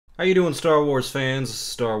How you doing, Star Wars fans?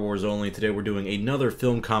 Star Wars Only. Today we're doing another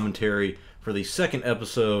film commentary for the second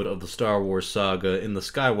episode of the Star Wars saga in the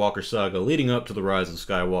Skywalker saga leading up to the Rise of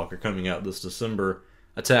Skywalker coming out this December,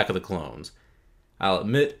 Attack of the Clones. I'll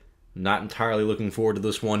admit, not entirely looking forward to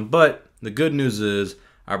this one, but the good news is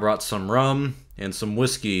I brought some rum and some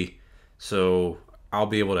whiskey, so I'll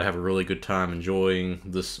be able to have a really good time enjoying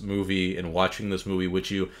this movie and watching this movie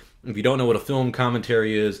with you. If you don't know what a film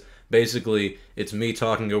commentary is, basically, it's me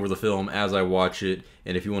talking over the film as I watch it,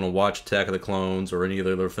 and if you want to watch Attack of the Clones or any of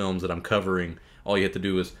the other films that I'm covering, all you have to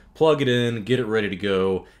do is plug it in, get it ready to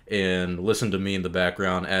go, and listen to me in the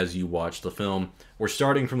background as you watch the film. We're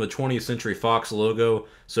starting from the 20th Century Fox logo,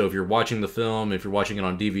 so if you're watching the film, if you're watching it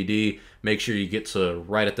on DVD, make sure you get to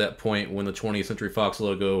right at that point when the 20th Century Fox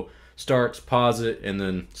logo starts, pause it, and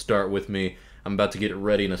then start with me. I'm about to get it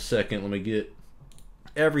ready in a second. Let me get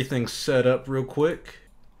everything set up real quick.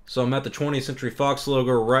 So I'm at the 20th Century Fox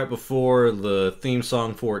logo right before the theme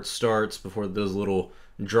song for it starts, before it does a little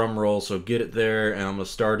drum roll, so get it there, and I'm going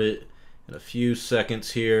to start it in a few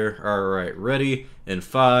seconds here. Alright, ready? In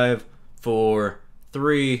 5, 4,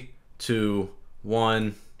 3, 2,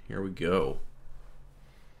 1, here we go.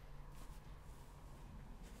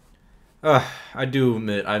 I do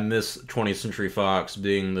admit I miss 20th Century Fox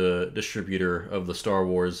being the distributor of the Star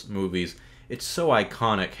Wars movies. It's so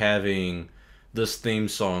iconic having this theme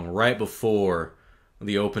song right before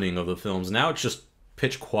the opening of the films. Now it's just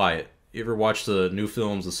pitch quiet. You ever watch the new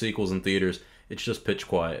films, the sequels in theaters? It's just pitch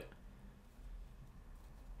quiet.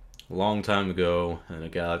 A long time ago in a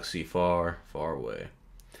galaxy far, far away.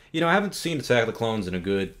 You know, I haven't seen Attack of the Clones in a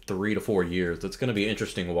good 3 to 4 years. It's going to be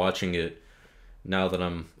interesting watching it now that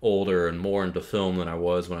I'm older and more into film than I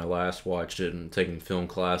was when I last watched it and taking film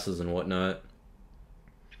classes and whatnot.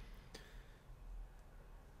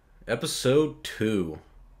 Episode 2.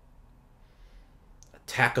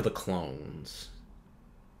 Attack of the Clones.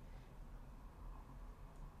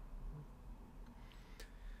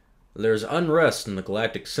 There's unrest in the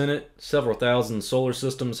Galactic Senate. Several thousand solar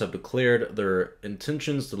systems have declared their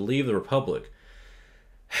intentions to leave the Republic.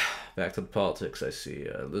 Back to the politics, I see.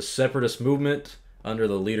 The separatist movement, under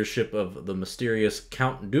the leadership of the mysterious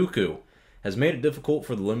Count Dooku, has made it difficult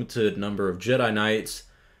for the limited number of Jedi Knights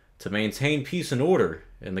to maintain peace and order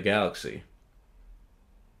in the galaxy.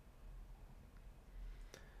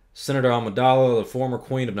 Senator Amidala, the former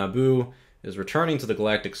Queen of Naboo, is returning to the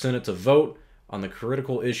Galactic Senate to vote on the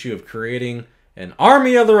critical issue of creating an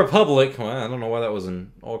Army of the Republic, well, I don't know why that was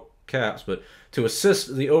in all caps, but to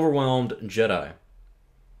assist the overwhelmed Jedi.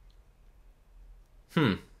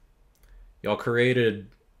 Y'all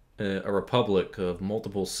created a republic of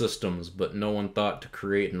multiple systems, but no one thought to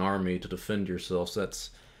create an army to defend yourselves.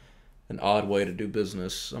 That's an odd way to do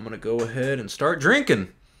business. I'm going to go ahead and start drinking.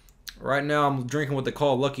 Right now I'm drinking what they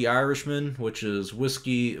call Lucky Irishman, which is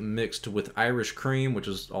whiskey mixed with Irish cream, which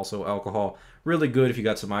is also alcohol. Really good if you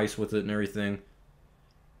got some ice with it and everything.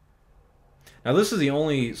 Now this is the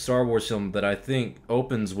only Star Wars film that I think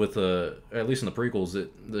opens with at least in the prequels,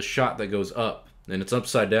 the shot that goes up. And it's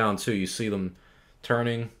upside down too. You see them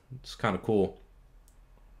turning. It's kind of cool.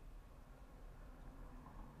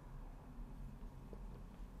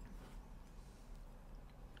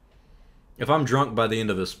 If I'm drunk by the end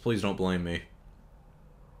of this, please don't blame me.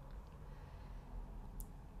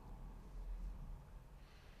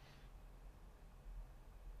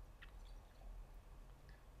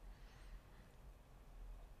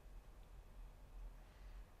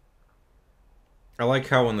 I like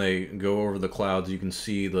how when they go over the clouds, you can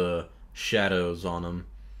see the shadows on them.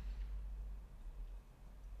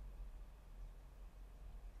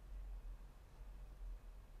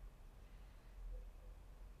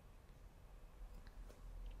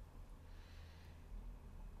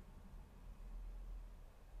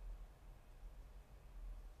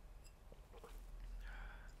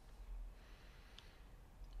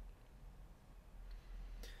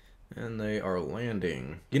 And they are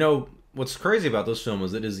landing. You know, what's crazy about this film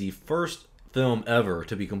is it is the first film ever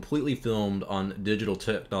to be completely filmed on digital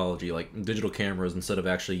technology, like digital cameras, instead of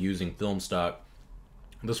actually using film stock.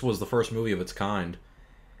 This was the first movie of its kind.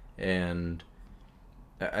 And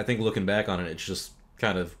I think looking back on it, it's just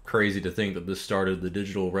kind of crazy to think that this started the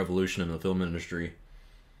digital revolution in the film industry.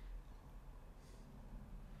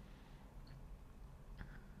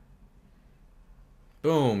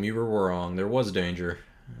 Boom, you were wrong. There was danger.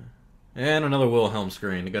 And another Wilhelm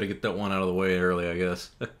screen. You gotta get that one out of the way early, I guess.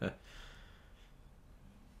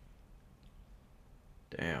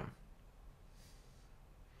 Damn.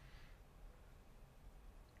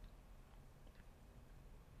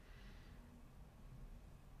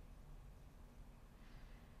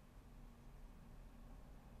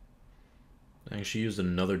 Dang, she used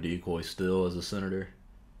another decoy still as a senator.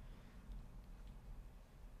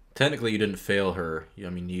 Technically, you didn't fail her. I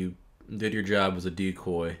mean, you did your job as a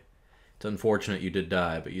decoy. It's unfortunate you did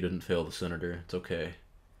die, but you didn't fail the senator. It's okay.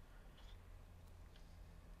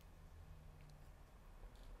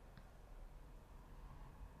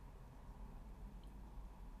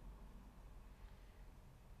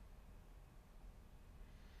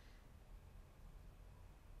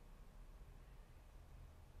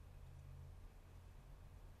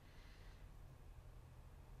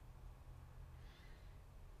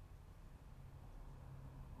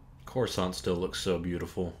 Coruscant still looks so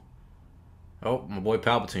beautiful. Oh, my boy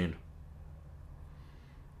Palpatine.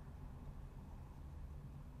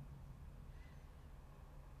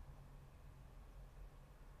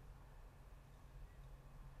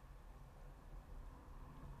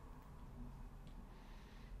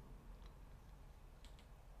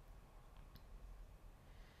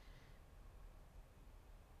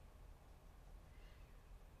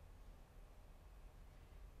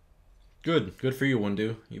 Good. Good for you,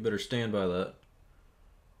 Windu. You better stand by that.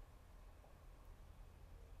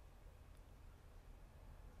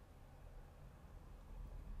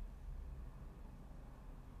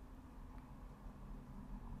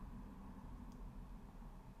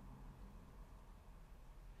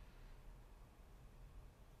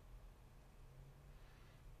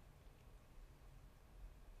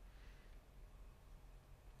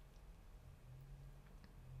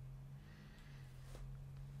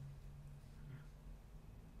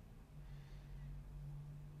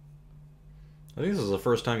 I think this is the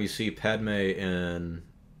first time you see Padme and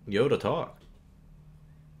Yoda talk.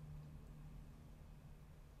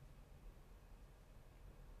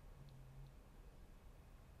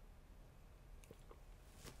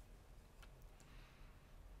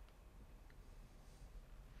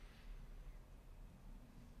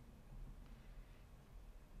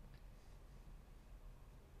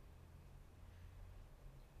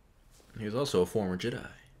 He was also a former Jedi.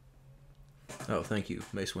 Oh, thank you,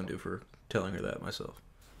 Mace Windu, for telling her that myself.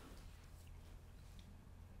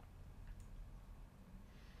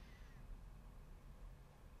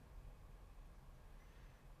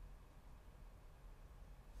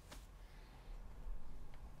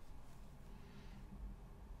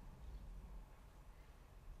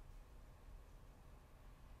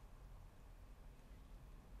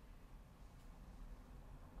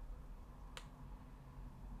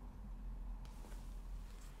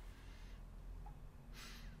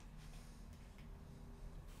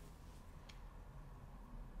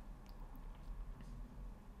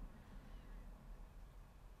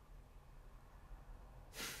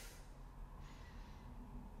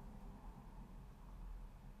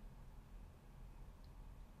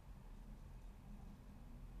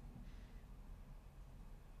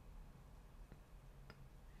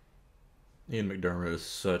 Ian McDermott is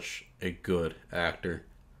such a good actor.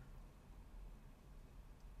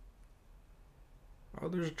 Oh,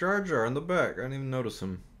 there's Jar Jar in the back. I didn't even notice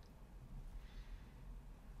him.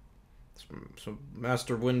 So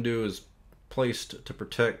Master Windu is placed to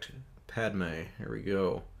protect Padme. Here we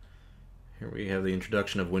go. Here we have the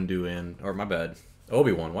introduction of Windu and... Or, my bad.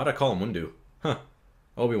 Obi-Wan. Why'd I call him Windu? Huh.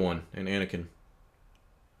 Obi-Wan and Anakin.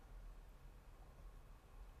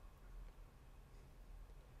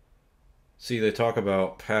 See, they talk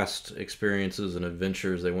about past experiences and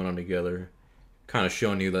adventures they went on together. Kind of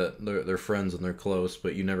showing you that they're friends and they're close,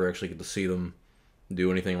 but you never actually get to see them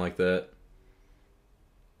do anything like that.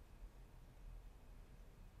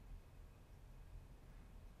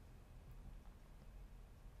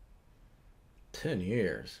 $10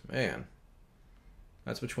 years. Man.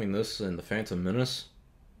 That's between this and the Phantom Menace.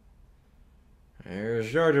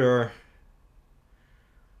 There's Jar Jar.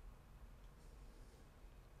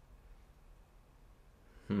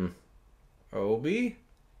 Obi?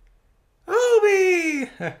 Obi!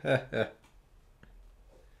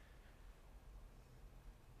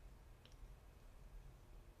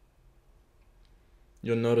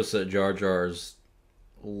 You'll notice that Jar Jar's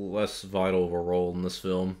less vital of a role in this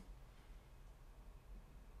film.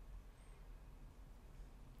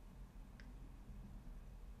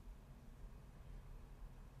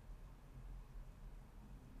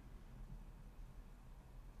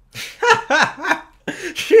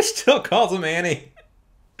 She still calls him Annie.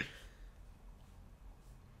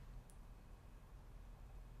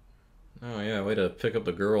 Oh yeah, way to pick up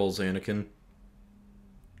the girls, Anakin.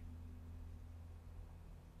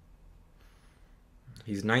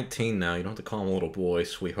 He's 19 now. You don't have to call him a little boy,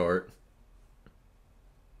 sweetheart.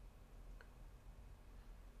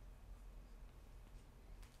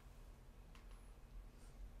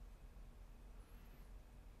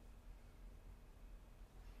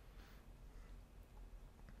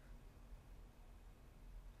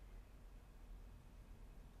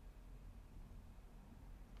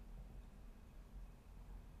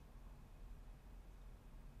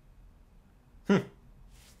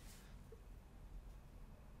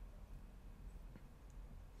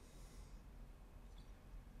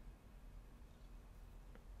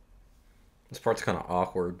 This part's kind of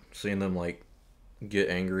awkward, seeing them like get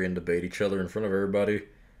angry and debate each other in front of everybody.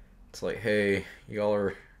 It's like, hey, y'all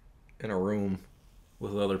are in a room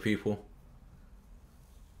with other people.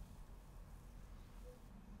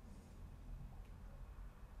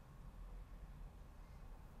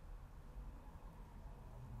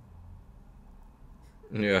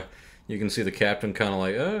 Yeah, you can see the captain kind of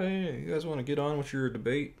like, oh, hey, you guys want to get on with your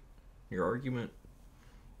debate, your argument?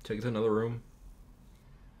 Take it to another room.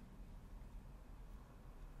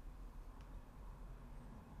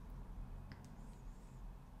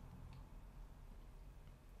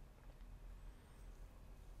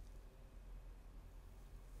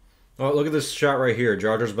 Oh, look at this shot right here.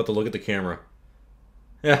 Jar Jar's about to look at the camera.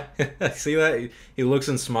 Yeah, see that? He looks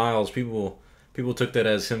and smiles. People took that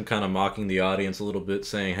as him kind of mocking the audience a little bit,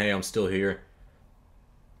 saying, "Hey, I'm still here."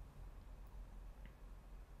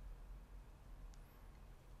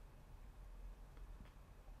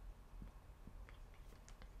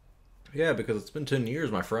 Yeah, because it's been 10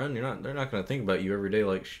 years, my friend. They're not going to think about you every day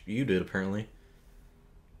like you did, apparently.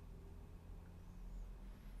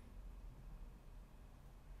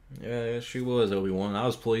 Yeah, she was, Obi-Wan. I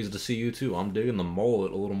was pleased to see you too. I'm digging the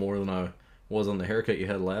mullet a little more than I was on the haircut you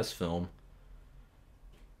had last film.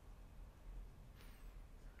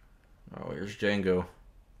 Oh, here's Django.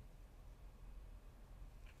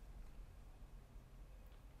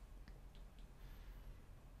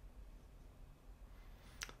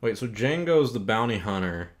 Wait, so Django's the bounty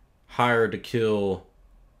hunter hired to kill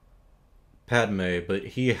Padme, but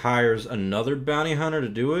he hires another bounty hunter to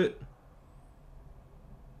do it?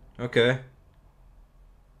 Okay.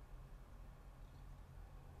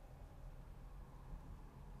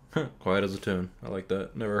 Quiet as a tune. I like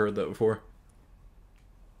that. Never heard that before.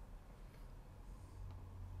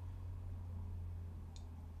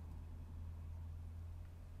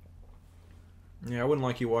 Yeah, I wouldn't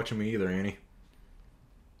like you watching me either, Annie.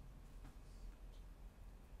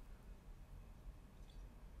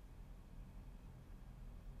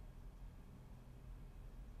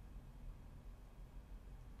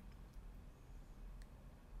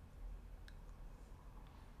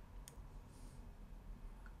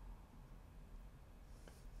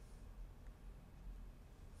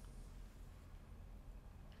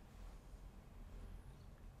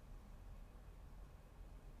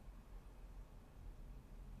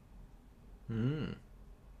 Hmm.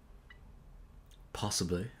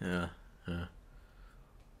 Possibly. Yeah. Yeah.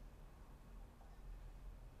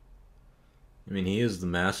 I mean, he is the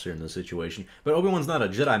master in the situation. But Obi-Wan's not a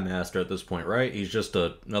Jedi master at this point, right? He's just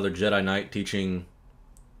another Jedi Knight teaching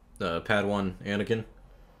Padawan Anakin.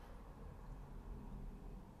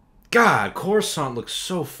 God, Coruscant looks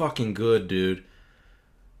so fucking good, dude.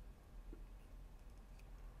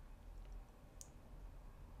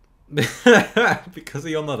 Because of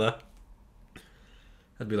your mother.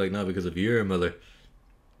 I'd be like, no, because of your mother.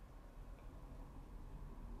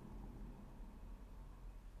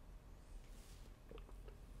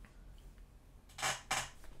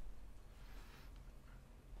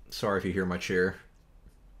 Sorry if you hear my chair.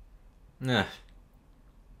 Nah.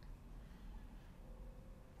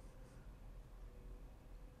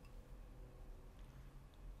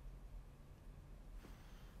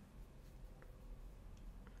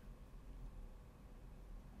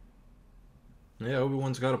 Yeah,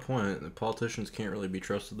 Obi-Wan's got a point. The politicians can't really be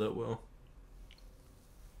trusted that well.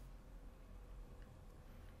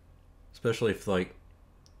 Especially if, like,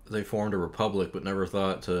 they formed a republic but never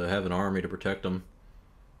thought to have an army to protect them.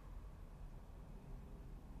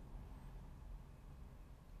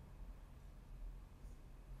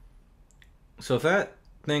 So if that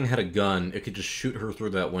thing had a gun, it could just shoot her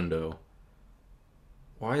through that window.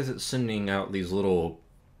 Why is it sending out these little...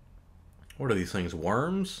 What are these things?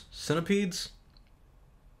 Worms? Centipedes?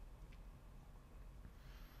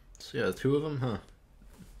 So yeah, two of them, huh?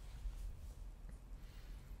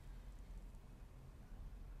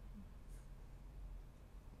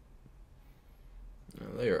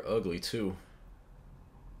 They are ugly too.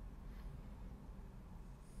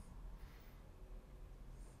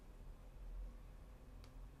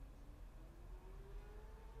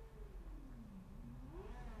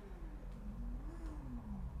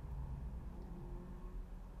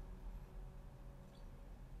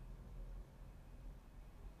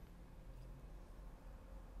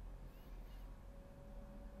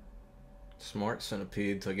 Smart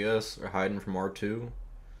centipedes, I guess, are hiding from R2.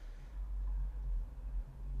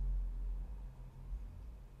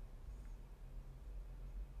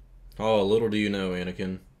 Oh, little do you know,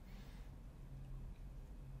 Anakin.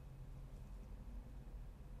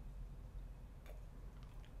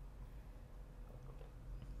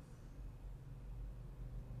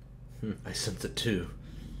 I sense it too.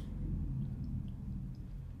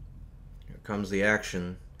 Here comes the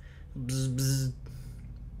action. Bzz, bzz.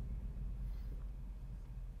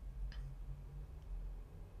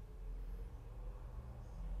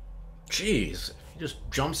 Jeez, he just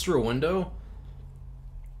jumps through a window?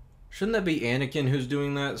 Shouldn't that be Anakin who's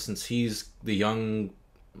doing that, since he's the young,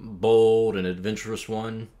 bold, and adventurous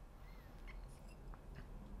one?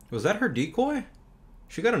 Was that her decoy?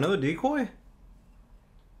 She got another decoy?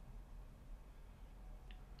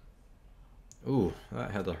 Ooh,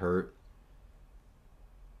 that had to hurt.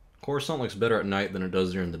 Coruscant looks better at night than it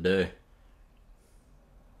does during the day.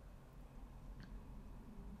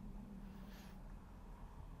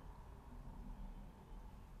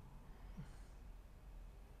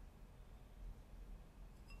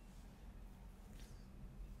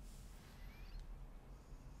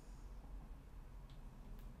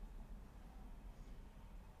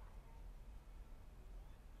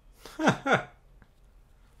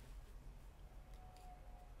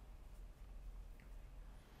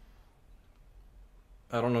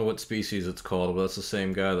 I don't know what species it's called, but that's the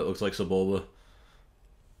same guy that looks like Sebulba.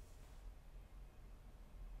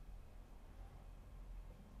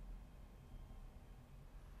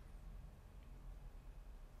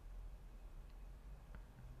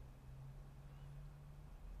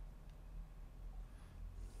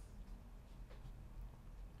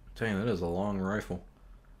 Dang, that is a long rifle.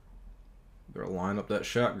 Better line up that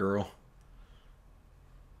shot, girl.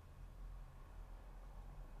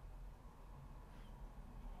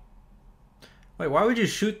 Wait, why would you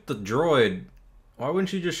shoot the droid? Why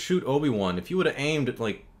wouldn't you just shoot Obi-Wan? If you would have aimed at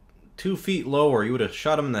like 2 feet lower, you would have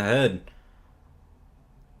shot him in the head.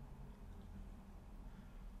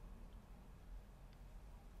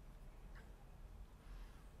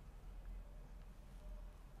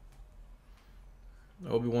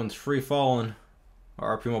 Obi-Wan's free falling.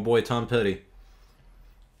 RP my boy Tom Petty.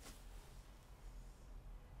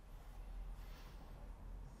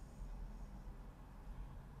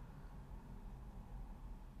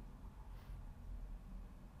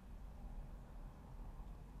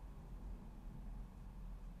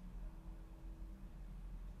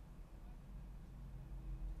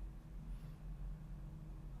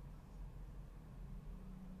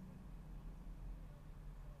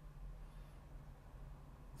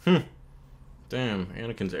 Damn,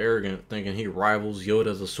 Anakin's arrogant, thinking he rivals Yoda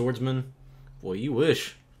as a swordsman. Boy, you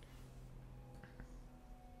wish.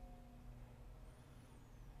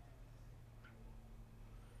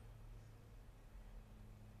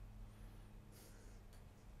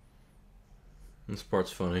 This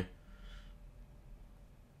part's funny.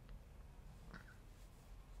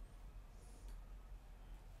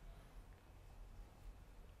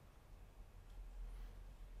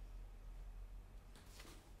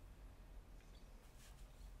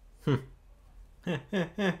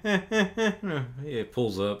 It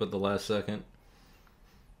pulls up at the last second.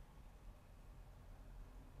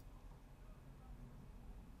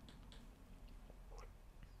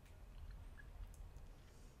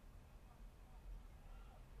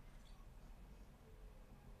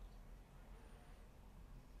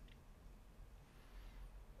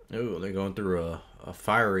 Oh, they're going through a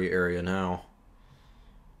fiery area now.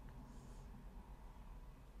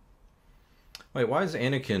 Wait, why is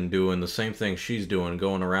Anakin doing the same thing she's doing,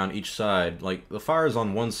 going around each side? Like, the fire's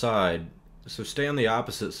on one side, so stay on the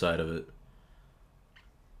opposite side of it.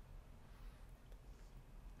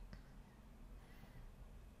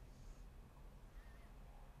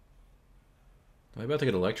 Am I about to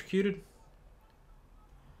get electrocuted?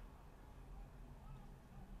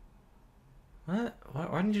 What?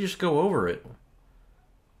 Why didn't you just go over it?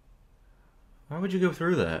 Why would you go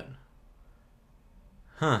through that?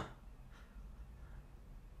 Huh.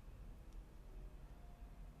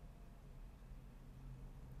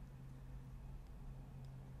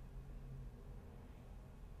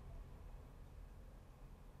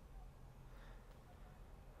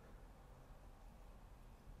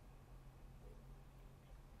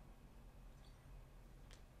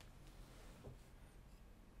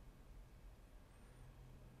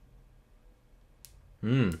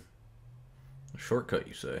 Hmm. A shortcut,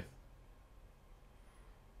 you say?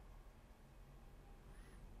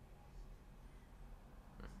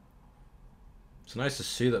 It's nice to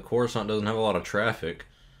see that Coruscant doesn't have a lot of traffic.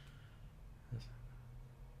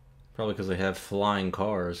 Probably because they have flying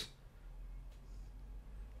cars.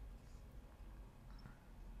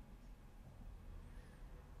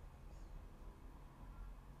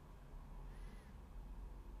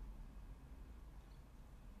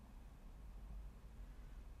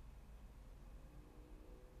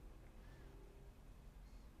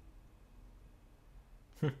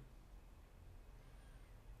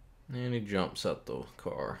 And he jumps at the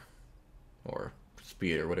car. Or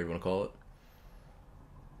speeder, whatever you want to call it.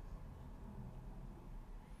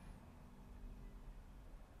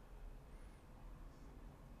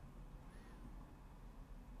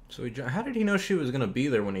 So how did he know she was going to be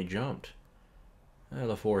there when he jumped?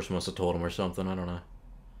 The Force must have told him or something, I don't know.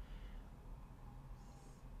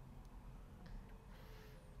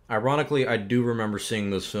 Ironically, I do remember seeing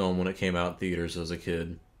this film when it came out in theaters as a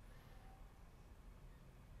kid.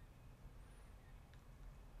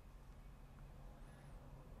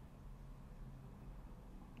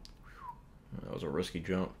 That was a risky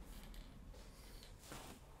jump.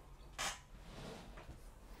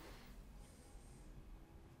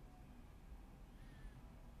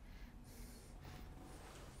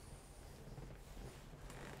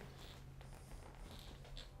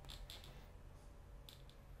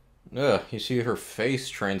 Yeah, you see her face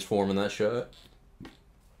transform in that shot.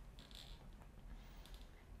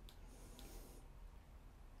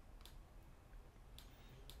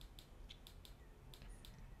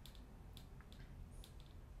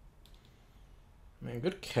 Man,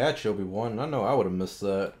 good catch, Obi-Wan. I know I would have missed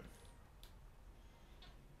that.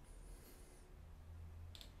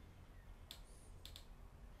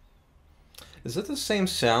 Is it the same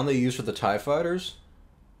sound they use for the TIE fighters?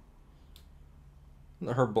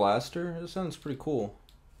 Her blaster? It sounds pretty cool.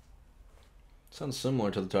 It sounds similar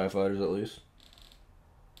to the TIE fighters, at least.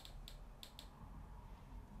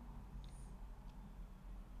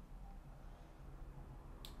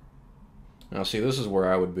 Now, see, this is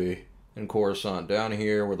where I would be. In Coruscant. Down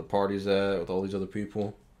here, where the party's at, with all these other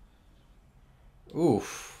people.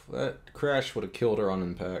 Oof. That crash would have killed her on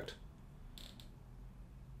impact.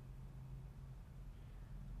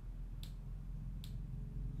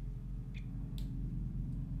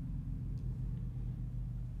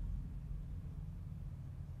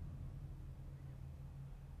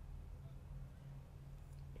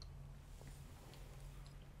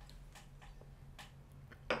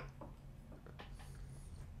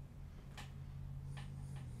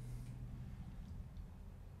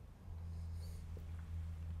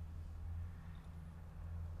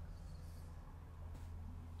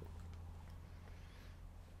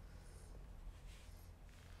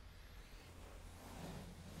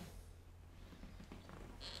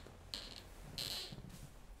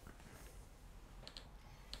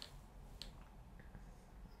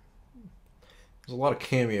 There's a lot of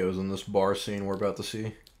cameos in this bar scene we're about to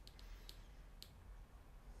see.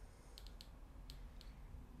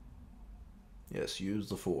 Yes, use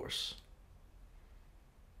the Force.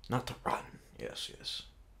 Not to run. Yes, yes.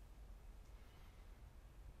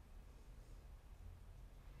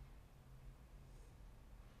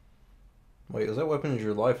 Wait, is that weapon is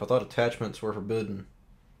your life? I thought attachments were forbidden.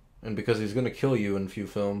 And because he's gonna kill you in a few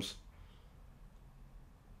films.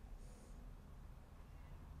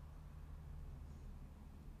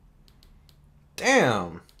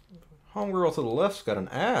 Damn! Homegirl to the left's got an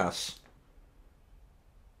ass.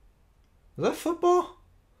 Is that football?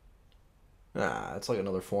 Nah, it's like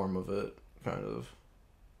another form of it, kind of.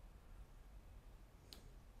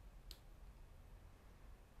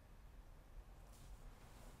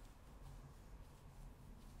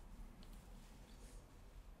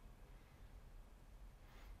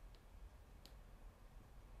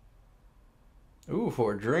 Ooh,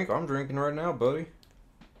 for a drink? I'm drinking right now, buddy.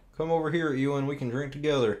 Come over here, Ewan, we can drink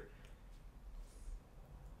together.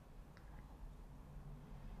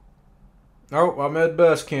 Oh, I'm Ed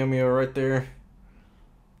Best cameo right there.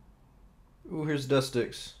 Ooh, here's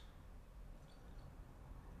Dustix.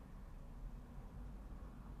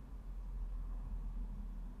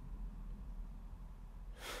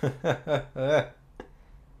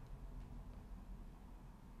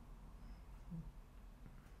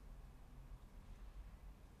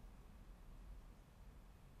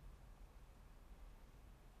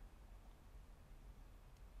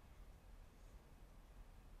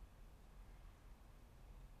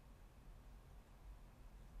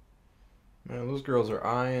 Man, those girls are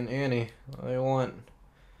eyeing Annie. They want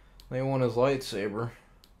his lightsaber.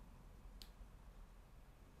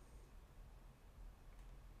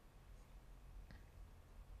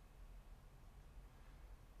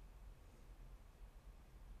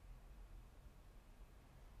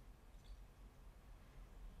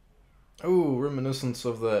 Ooh, reminiscence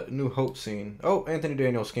of that New Hope scene. Oh, Anthony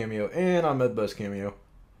Daniels cameo and Ahmed Best cameo.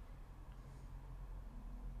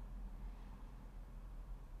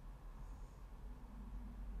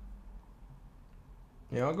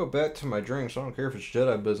 Yeah, I'll go back to my drinks. I don't care if it's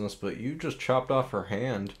Jedi business, but you just chopped off her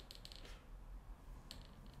hand.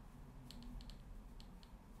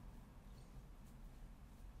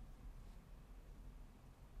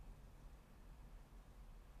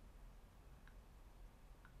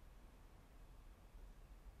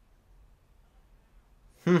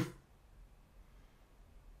 Hmm.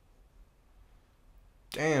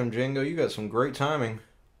 Damn, Django, you got some great timing.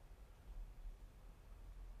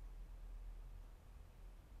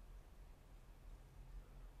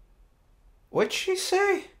 What'd she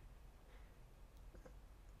say?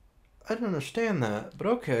 I didn't understand that, but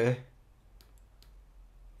okay.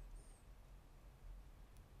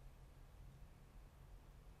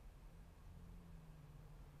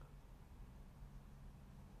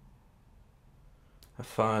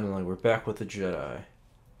 Finally, we're back with the Jedi.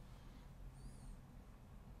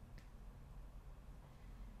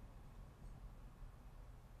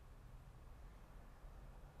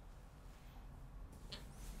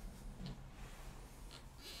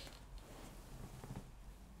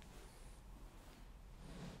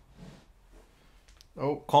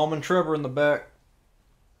 Oh, Calm and Trevor in the back.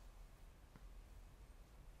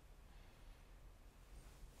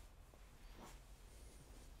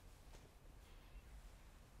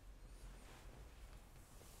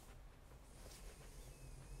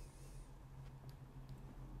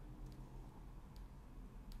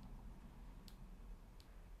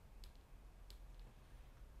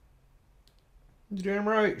 You're damn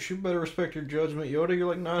right. She better respect your judgment, Yoda. You're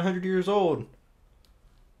like 900 years old.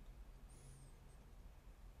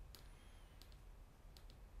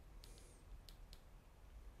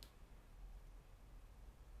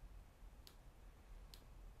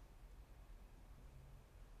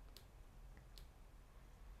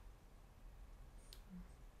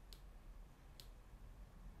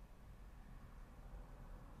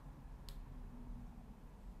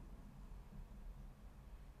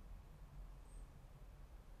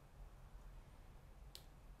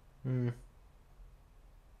 Hmm.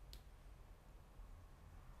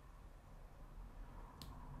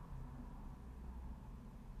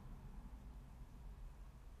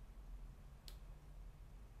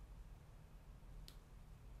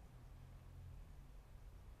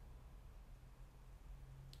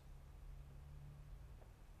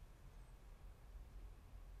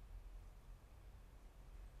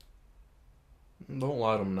 Don't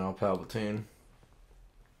lie to him now, Palpatine.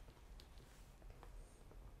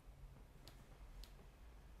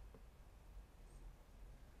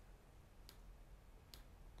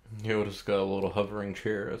 Yoda's got a little hovering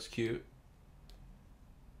chair. That's cute.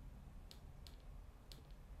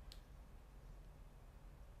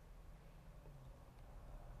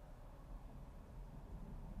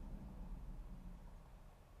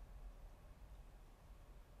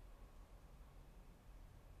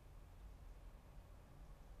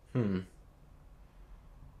 Hmm.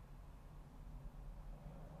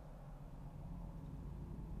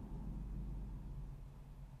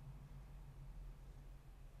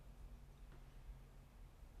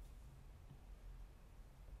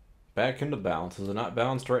 Back into balance. Is it not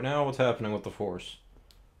balanced right now? What's happening with the Force?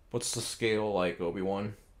 What's the scale like,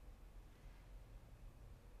 Obi-Wan?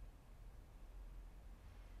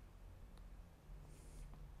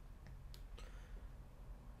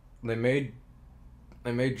 They made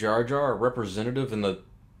they made Jar Jar a representative in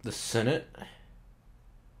the Senate.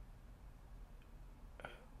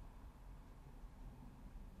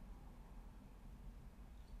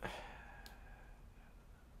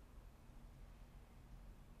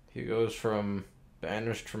 He goes from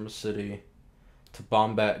banished from a city to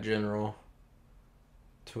Bombat General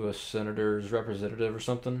to a senator's representative or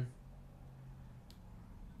something.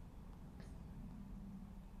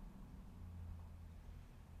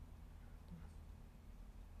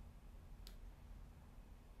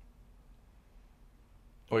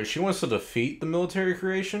 Wait, she wants to defeat the military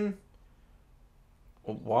creation?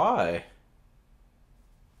 Well, why?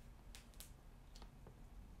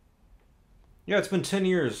 Yeah, it's been 10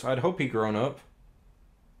 years. I'd hope he grown up.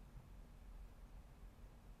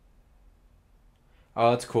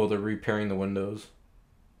 Oh, that's cool. They're repairing the windows.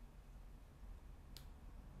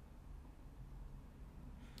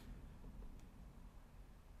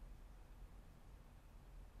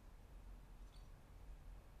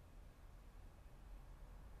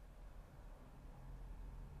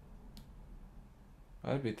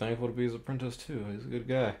 I'd be thankful to be his apprentice too. He's a good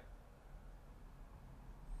guy.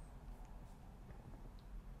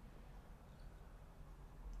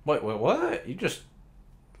 Wait, what? You just...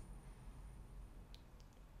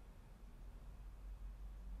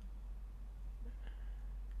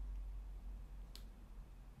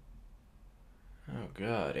 Oh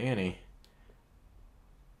God, Annie.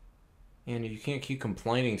 Annie, you can't keep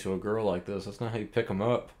complaining to a girl like this. That's not how you pick them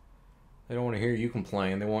up. They don't want to hear you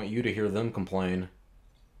complain. They want you to hear them complain.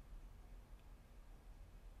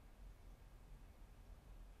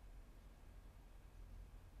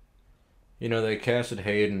 You know, they casted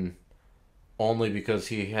Hayden only because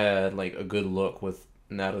he had like a good look with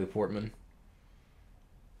Natalie Portman.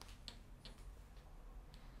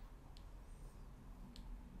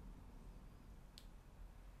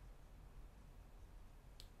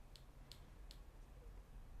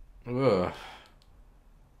 Ugh.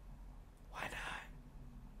 Why not?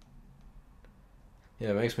 Yeah,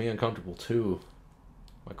 it makes me uncomfortable too.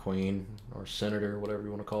 My queen or senator, whatever you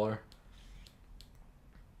want to call her.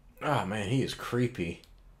 Oh man, he is creepy.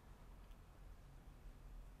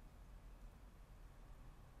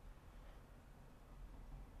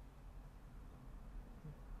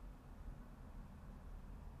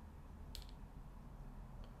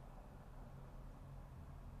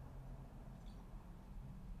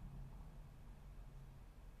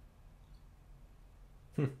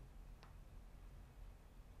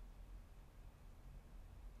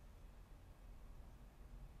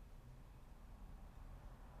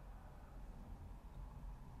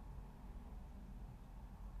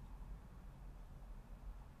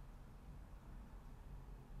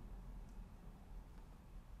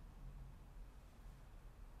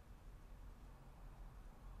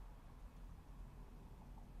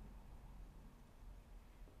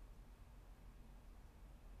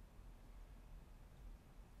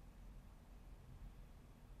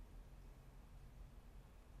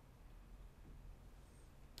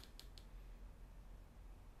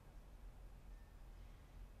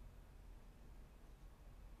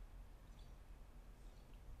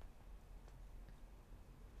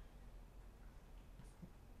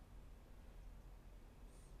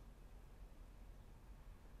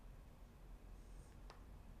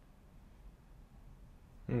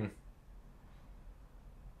 Hmm.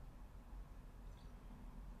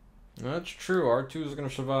 That's true. R2 is going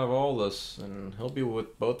to survive all this, and he'll be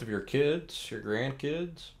with both of your kids, your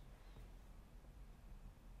grandkids.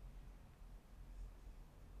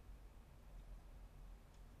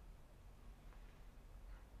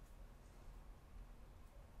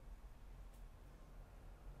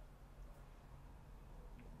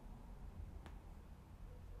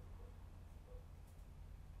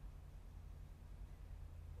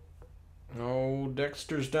 Oh,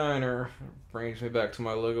 Dexter's Diner brings me back to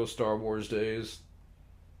my Lego Star Wars days.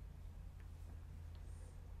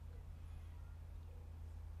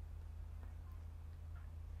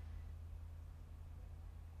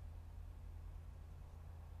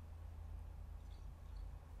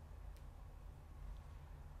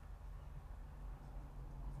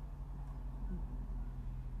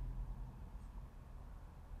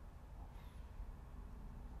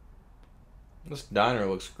 This diner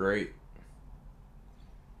looks great.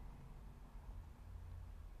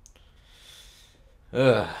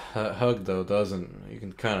 Ugh, that hug though doesn't. You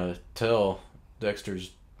can kind of tell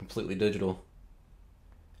Dexter's completely digital.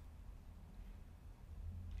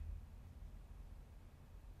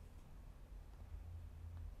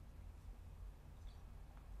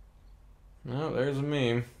 Oh, there's a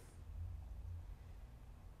meme.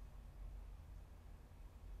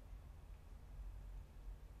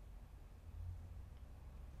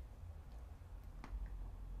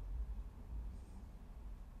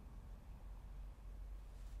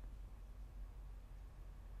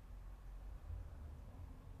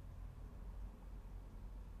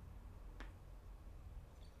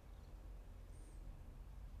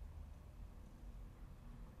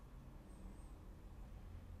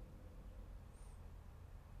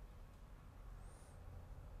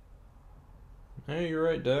 Hey, you're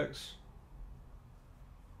right, Dex.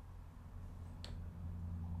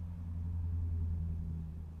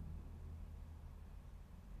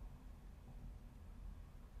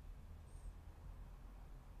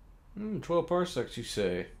 Hmm, 12 parsecs, you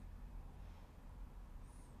say?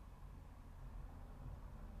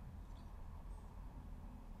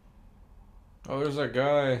 Oh, there's that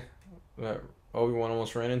guy that Obi-Wan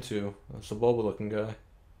almost ran into. That's a Boba-looking guy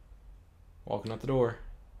walking out the door.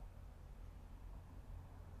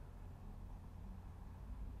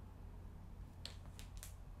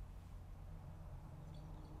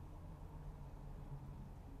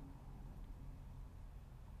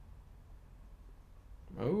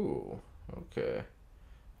 Oh, okay.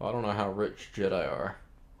 Well, I don't know how rich Jedi are.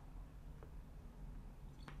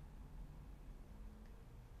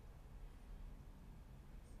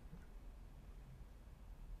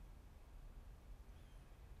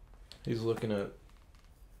 He's looking at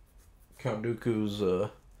Count Dooku's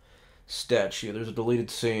statue. There's a deleted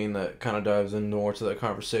scene that kind of dives in more to that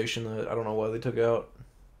conversation that I don't know why they took out.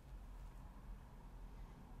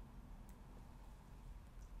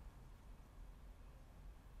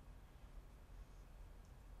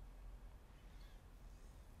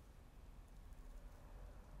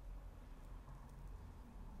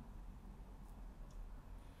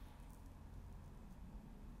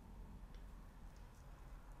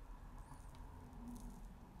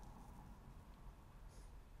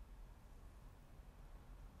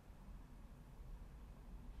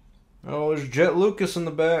 Oh, there's Jet Lucas in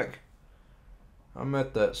the back. I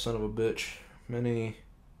met that son of a bitch many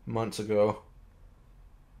months ago.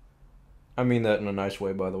 I mean that in a nice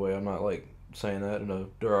way, by the way. I'm not like saying that in a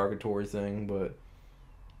derogatory thing, but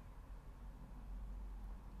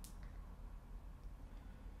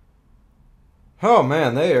oh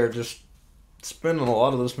man, they are just spending a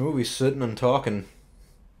lot of this movie sitting and talking.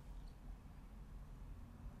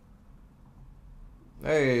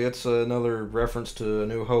 Hey, it's another reference to A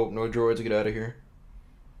New Hope. No droids, get out of here.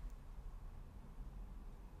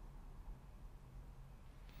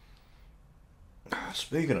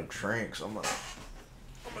 Speaking of drinks, I'm gonna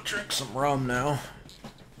drink some rum now.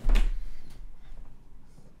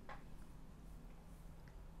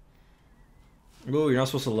 Ooh, you're not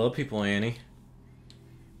supposed to love people, Annie.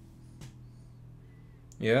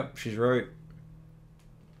 Yep, she's right.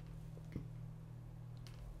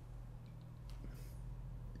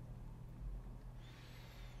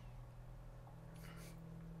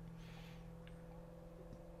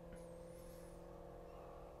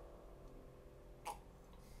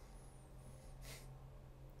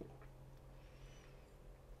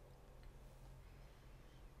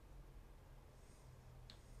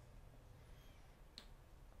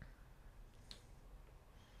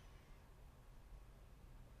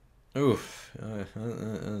 Oof.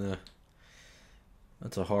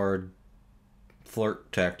 That's a hard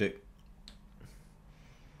flirt tactic.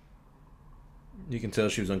 You can tell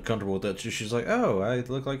she was uncomfortable with that. She's like, oh, I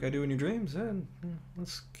look like I do in your dreams? Then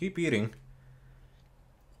let's keep eating.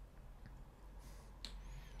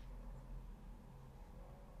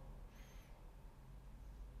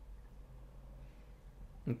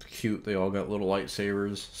 It's cute. They all got little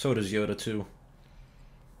lightsabers. So does Yoda, too.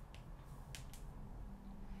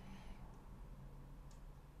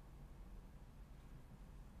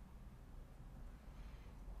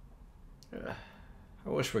 I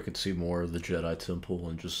wish we could see more of the Jedi Temple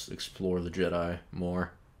and just explore the Jedi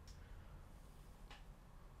more.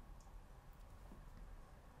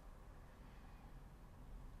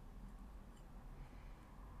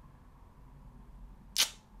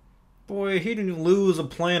 Boy, he didn't lose a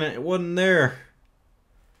planet. It wasn't there.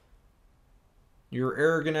 Your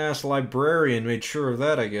arrogant ass librarian made sure of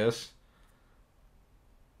that, I guess.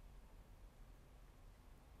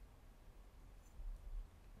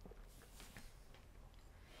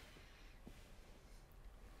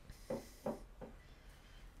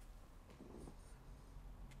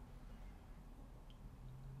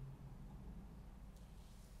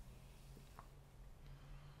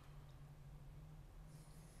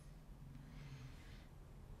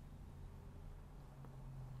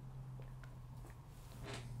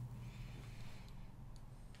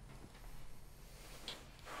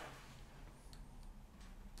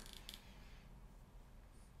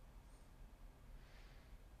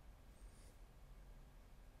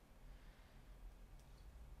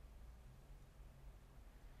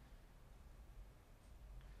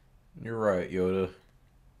 You're right, Yoda.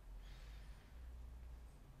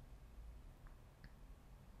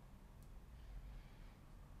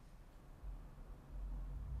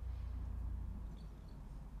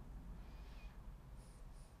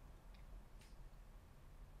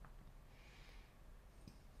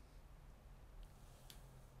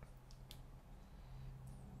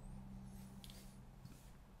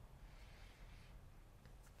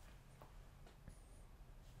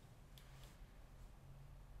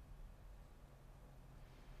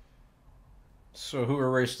 So who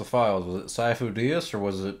erased the files? Was it Saifu Diaz or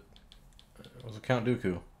was it Count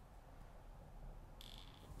Dooku?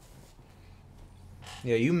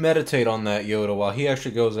 Yeah, you meditate on that, Yoda, while he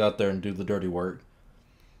actually goes out there and do the dirty work.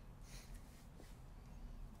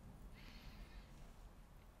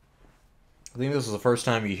 I think this is the first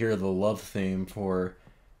time you hear the love theme for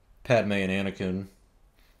Padme and Anakin.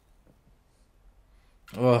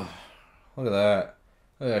 Oh, look at that.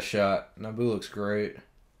 Look at that shot. Naboo looks great.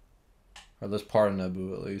 Or this part of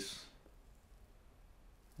Naboo, at least.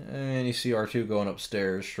 And you see R2 going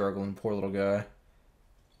upstairs, struggling, poor little guy.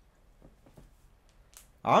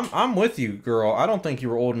 I'm with you, girl. I don't think you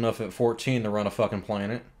were old enough at 14 to run a fucking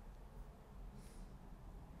planet.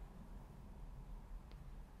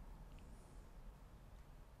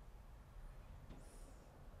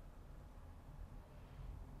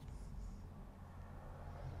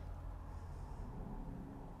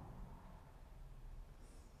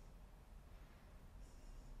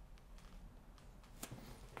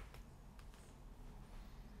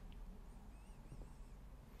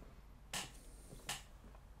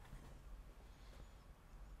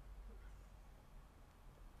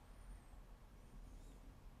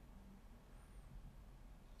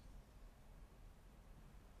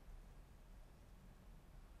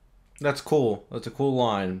 That's cool. That's a cool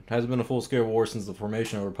line. Hasn't been a full-scale war since the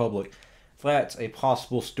formation of the Republic. That's a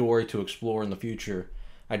possible story to explore in the future.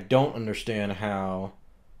 I don't understand how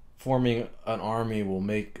forming an army will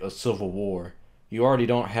make a civil war. You already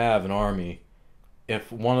don't have an army.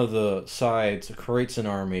 If one of the sides creates an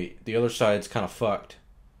army, the other side's kind of fucked.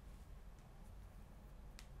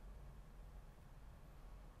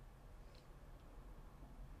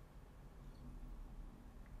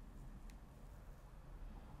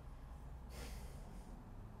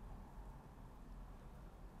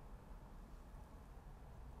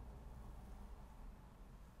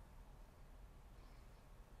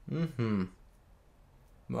 Mm-hmm.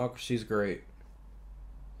 Democracy's great.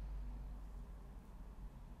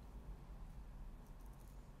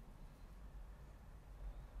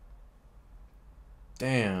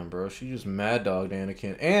 Damn, bro. She just mad dogged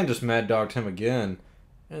Anakin and just mad dogged him again,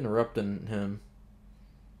 interrupting him.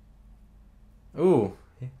 Ooh,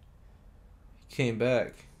 he came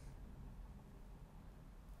back.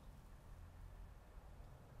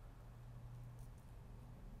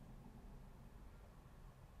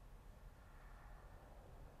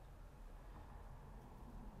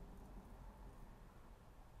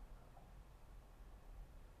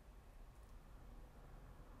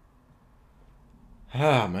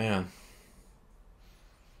 Ah, man.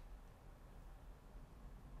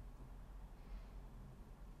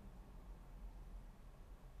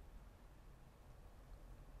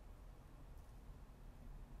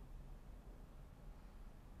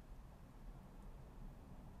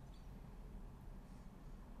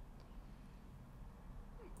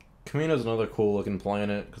 Kamino's another cool looking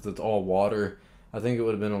planet because it's all water. I think it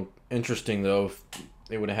would have been interesting though if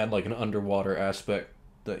it would have had like an underwater aspect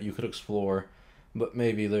that you could explore. But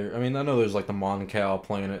maybe there. I mean, I know there's like the Moncal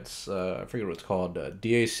planets. I forget what it's called.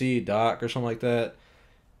 DAC Doc or something like that.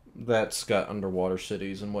 That's got underwater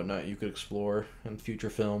cities and whatnot you could explore in future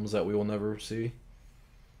films that we will never see.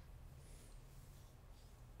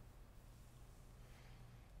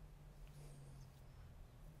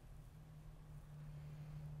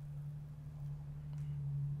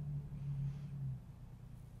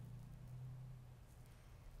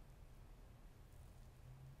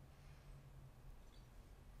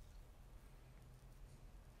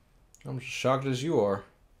 I'm as shocked as you are.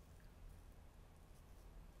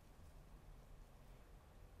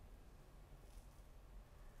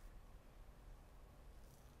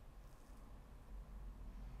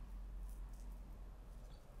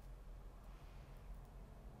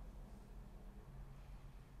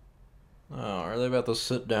 Oh, are they about to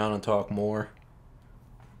sit down and talk more?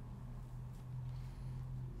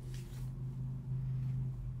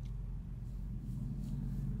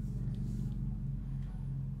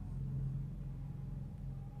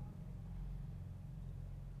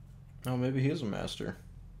 Oh, maybe he is a master.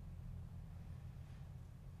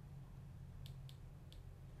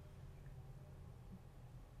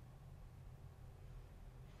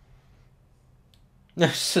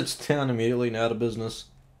 Sits down immediately and out of business.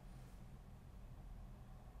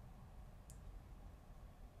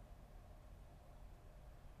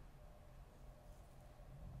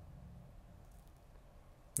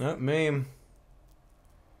 That meme.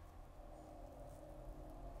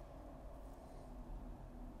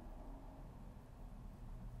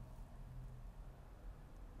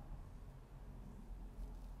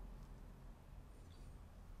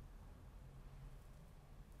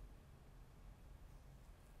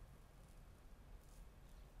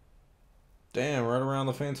 Damn, right around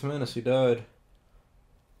the Phantom Menace, he died.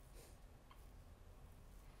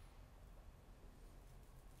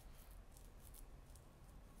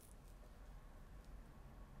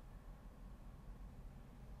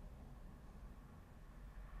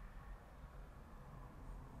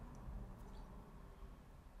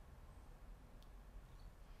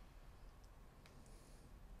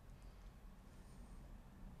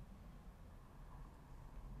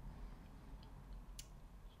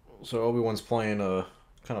 So Obi-Wan's playing a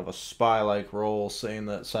kind of a spy-like role, saying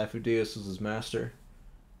that Sifo Dyas is his master,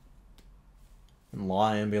 and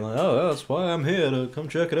lying, being like, "Oh, that's why I'm here to come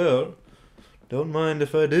check it out. Don't mind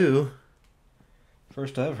if I do."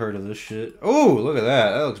 First I've heard of this shit. Oh, look at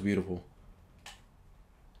that. That looks beautiful.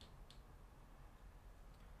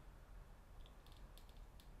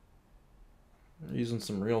 They're using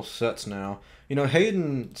some real sets now. You know,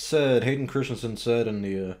 Hayden Christensen said in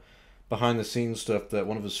the behind the scenes stuff that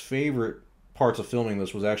one of his favorite parts of filming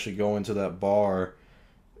this was actually going to that bar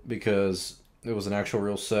because it was an actual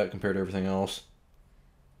real set compared to everything else.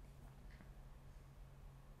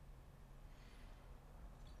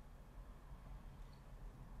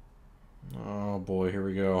 Oh boy, here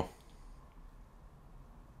we go.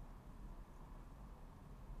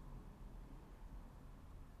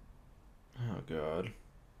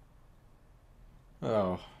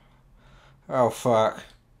 Oh. Oh, fuck.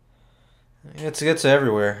 It's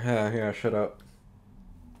everywhere. Yeah, shut up.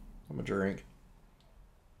 I'm a drink.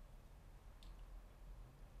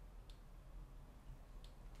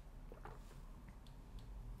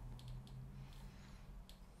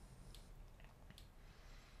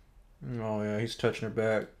 Oh, yeah, he's touching her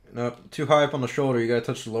back. Nope, too high up on the shoulder. You gotta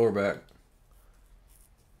touch the lower back.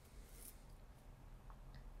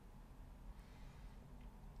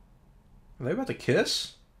 Are they about to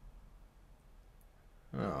kiss?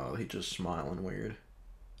 Oh, he's just smiling weird.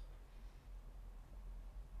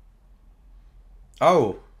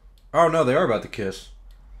 Oh! Oh, no, they are about to kiss.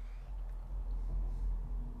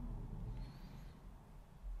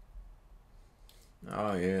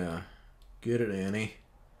 Oh, yeah. Get it, Annie.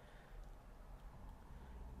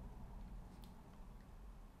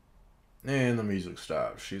 And the music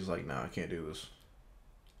stops. She's like, nah, I can't do this.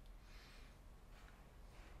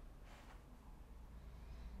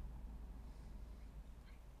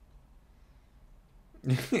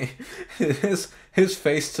 his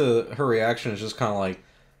face to her reaction is just kind of like,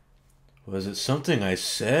 was it something I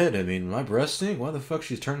said? I mean, my breath stink? Why the fuck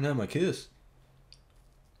she's turning down my kiss?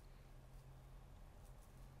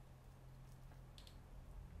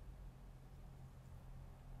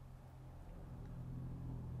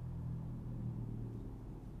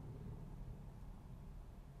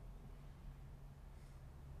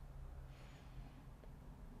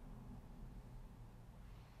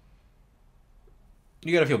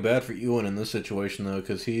 You gotta feel bad for Ewan in this situation though,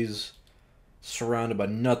 because he's surrounded by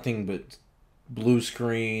nothing but blue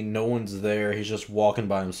screen. No one's there. He's just walking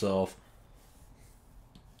by himself.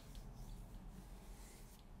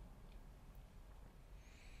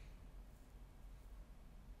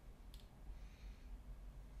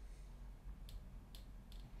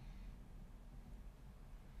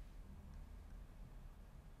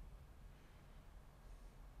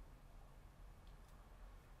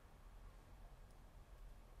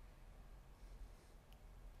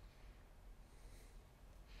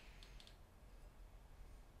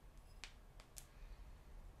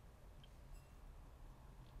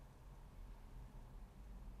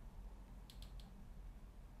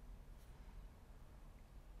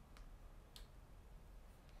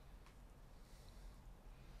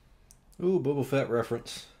 Ooh, Boba Fett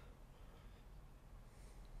reference.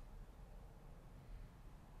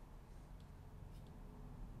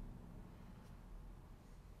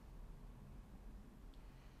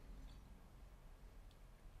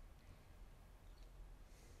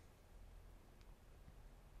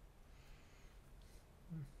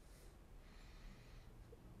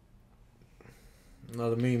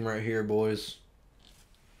 Another meme right here, boys.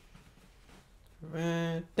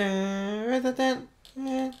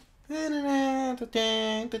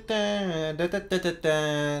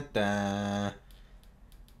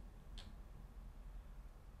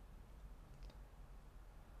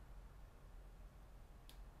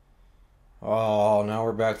 Oh, now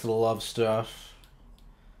we're back to the love stuff.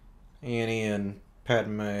 Annie and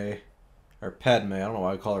Padme, or Padme, I don't know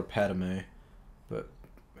why I call her Padme, but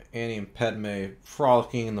Annie and Padme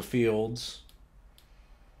frolicking in the fields.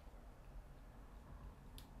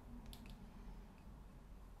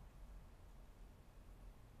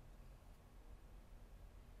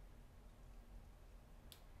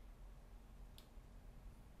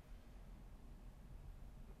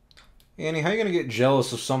 Annie, how are you gonna get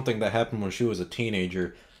jealous of something that happened when she was a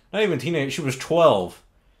teenager? Not even a teenager, she was 12.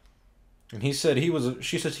 And he said he was,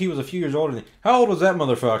 she says he was a few years older than, how old was that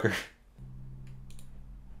motherfucker?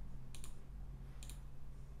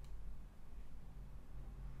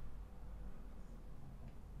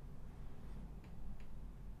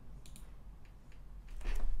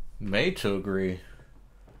 Made to agree.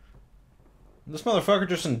 This motherfucker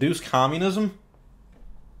just induced communism?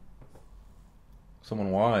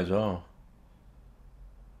 Someone wise, oh.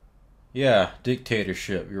 Yeah,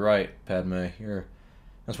 dictatorship. You're right, Padme.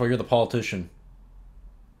 That's why you're the politician.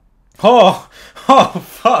 Oh! Oh,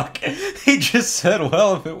 fuck! He just said,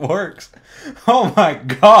 well, if it works. Oh my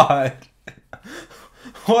god!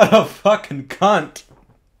 What a fucking cunt!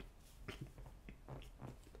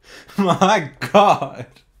 My god!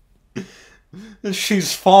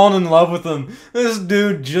 She's fallen in love with him. This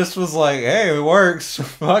dude just was like, hey, it works.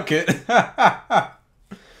 Fuck it.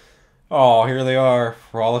 Oh, here they are,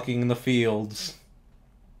 frolicking in the fields.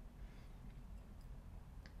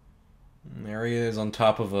 And there he is on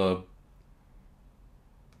top of a...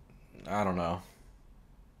 I don't know.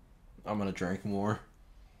 I'm gonna drink more.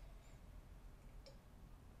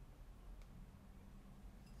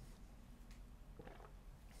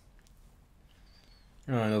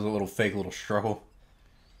 Oh, that was a little fake little struggle.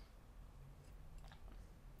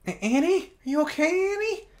 Annie? Are you okay,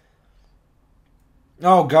 Annie?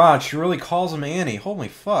 Oh god, she really calls him Annie. Holy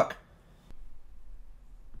fuck.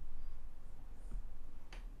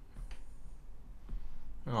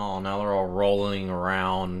 Oh, now they're all rolling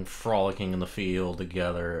around, frolicking in the field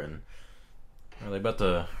together, and are they about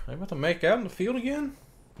to make out in the field again?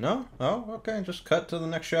 No? Oh, okay, just cut to the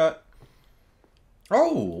next shot.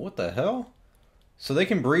 Oh, what the hell? So they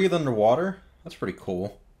can breathe underwater? That's pretty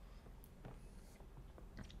cool.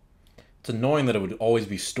 It's annoying that it would always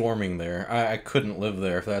be storming there. I couldn't live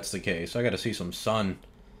there if that's the case. I gotta see some sun.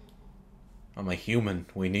 I'm a human.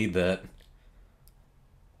 We need that.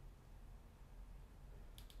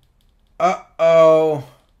 Uh-oh.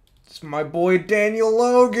 It's my boy Daniel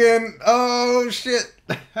Logan. Oh, shit.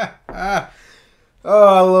 Oh,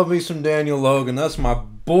 I love me some Daniel Logan. That's my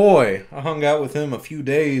boy. I hung out with him a few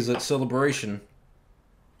days at Celebration.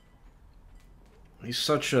 He's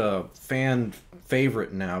such a fan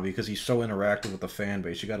favorite now because he's so interactive with the fan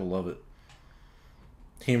base. You gotta love it.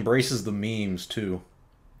 He embraces the memes, too.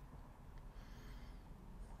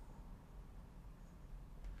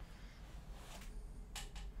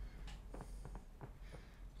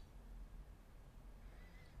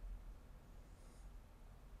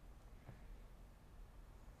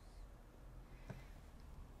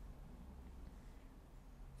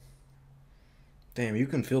 Damn, you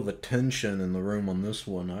can feel the tension in the room on this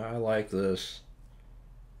one. I like this.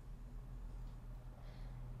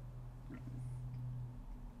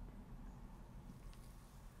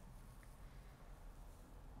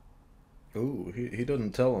 Ooh, he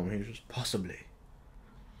doesn't tell him. He's just possibly.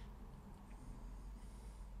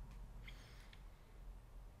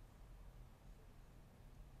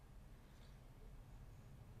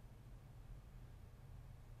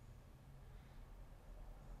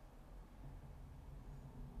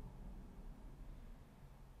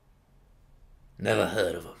 Never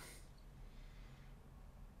heard of him.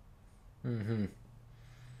 Mm-hmm.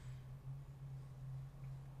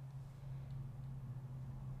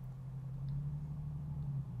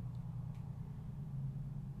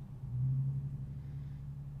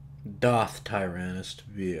 Doth Tyrannus, to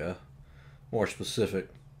be more specific.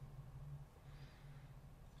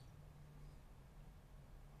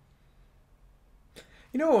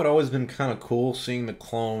 You know what would always been kind of cool? Seeing the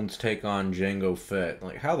clones take on Jango Fett.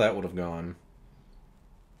 Like, how that would have gone.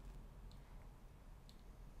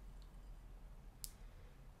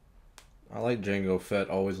 I like Jango Fett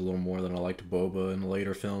always a little more than I liked Boba in the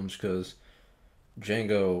later films, because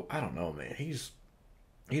Jango, I don't know, man. He's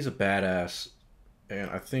a badass. And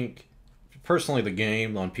I think, personally, the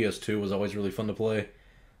game on PS2 was always really fun to play.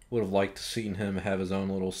 Would have liked to seen him have his own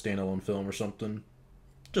little standalone film or something.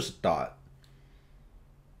 Just a thought.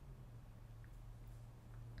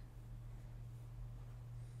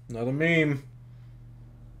 Another meme.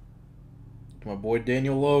 My boy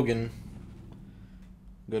Daniel Logan.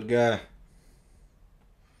 Good guy.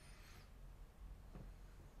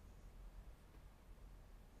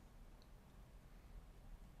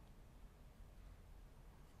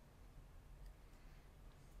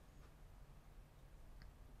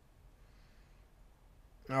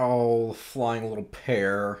 Oh, flying little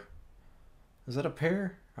pear. Is that a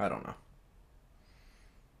pear? I don't know.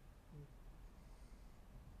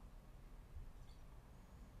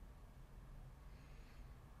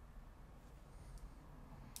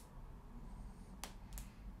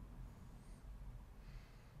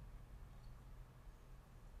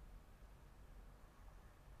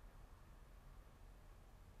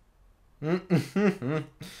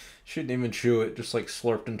 She didn't even chew it, just like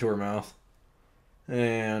slurped into her mouth.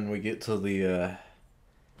 And we get to the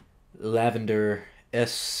lavender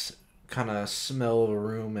S kind of smell of a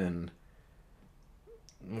room, and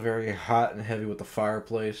very hot and heavy with the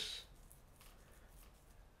fireplace.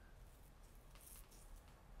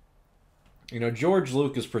 You know, George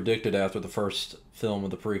Lucas predicted after the first film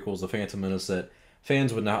of the prequels, The Phantom Menace, that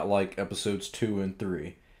fans would not like episodes 2 and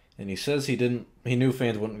 3. And he says he knew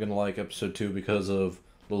fans weren't going to like episode 2 because of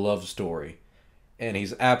the love story. And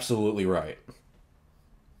he's absolutely right.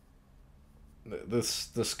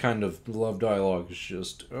 This kind of love dialogue is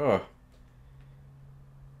just, ugh.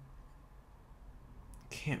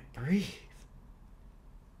 Can't breathe.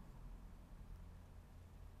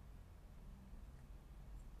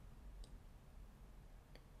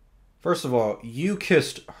 First of all, you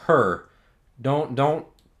kissed her. Don't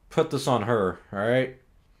put this on her, alright?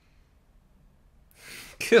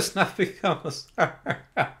 Kiss not become a star.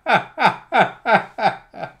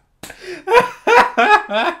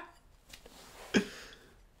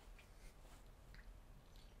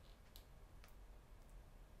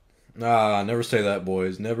 Never never say that,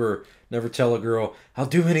 boys. Never tell a girl, I'll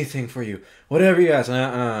do anything for you. Whatever you ask.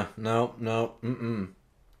 No, no, mm-mm.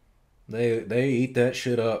 They eat that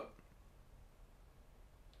shit up.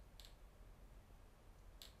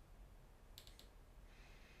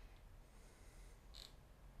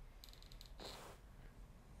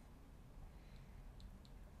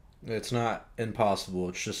 It's not impossible.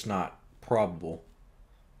 It's just not probable.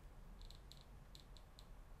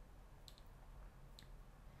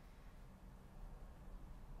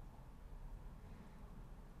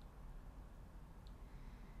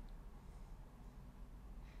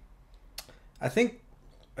 I think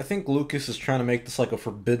Lucas is trying to make this like a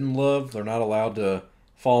forbidden love. They're not allowed to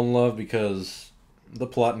fall in love because the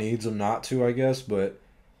plot needs them not to, I guess, but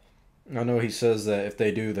I know he says that if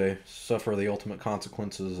they do, they suffer the ultimate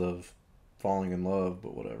consequences of falling in love,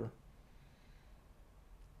 but whatever.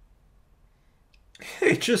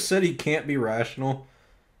 He just said he can't be rational.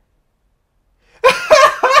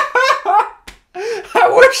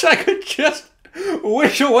 I wish I could just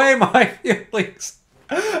wish away my feelings.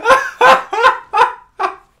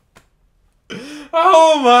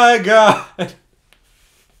 Oh my god.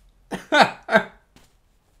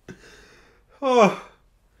 Oh,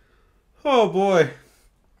 oh boy.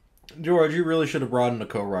 George, you really should have brought in a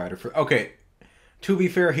co-writer for. Okay, to be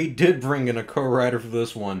fair, he did bring in a co-writer for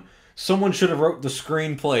this one. Someone should have wrote the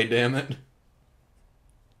screenplay, damn it.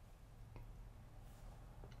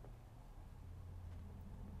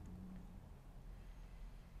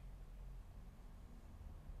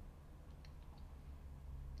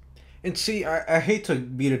 And see, I hate to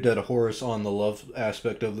beat a dead horse on the love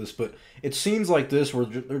aspect of this, but it seems like this where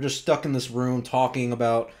they're just stuck in this room talking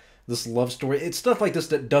about this love story. It's stuff like this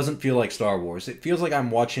that doesn't feel like Star Wars. It feels like I'm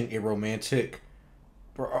watching a romantic,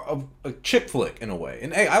 a chick flick in a way.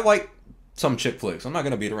 And hey, I like some chick flicks. I'm not going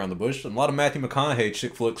to beat around the bush. A lot of Matthew McConaughey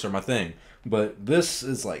chick flicks are my thing. But this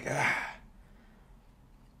is like,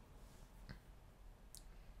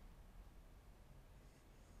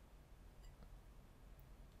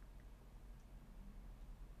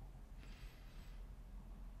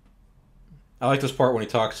 I like this part when he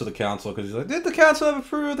talks to the council because he's like, "Did the council have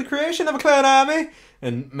approved the creation of a clan army?"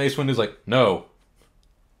 And Mace Windu's like, "No."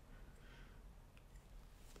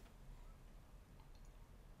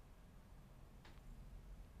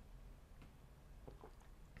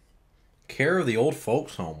 Care of the old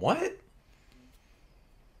folks home. What?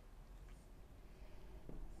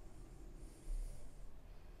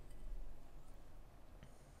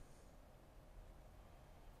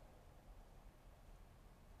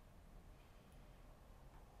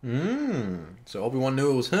 So Obi-Wan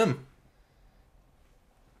knew it was him.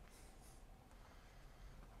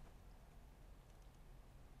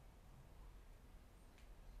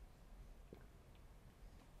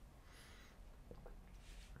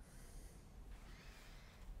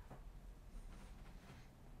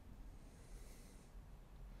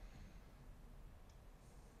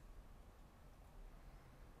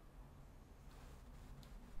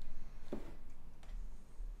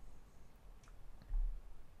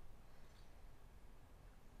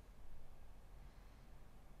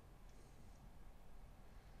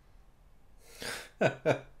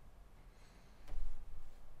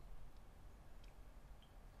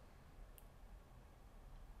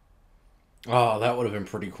 Oh, that would have been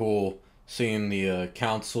pretty cool. Seeing the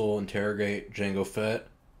council interrogate Jango Fett.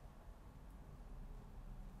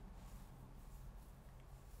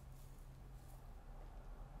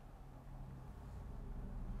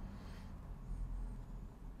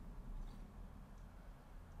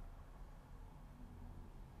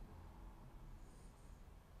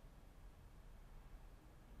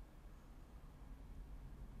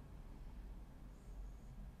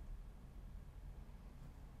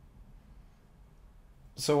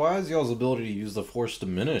 So why is y'all's ability to use the Force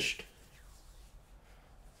diminished?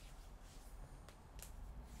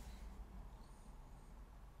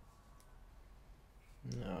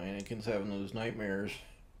 No, Anakin's having those nightmares.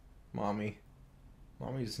 Mommy.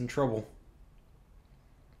 Mommy's in trouble.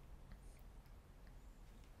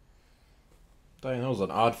 Dang, that was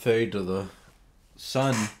an odd fade to the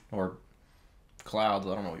sun, or clouds,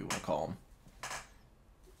 I don't know what you want to call them.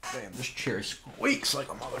 Damn, this chair squeaks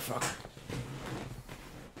like a motherfucker.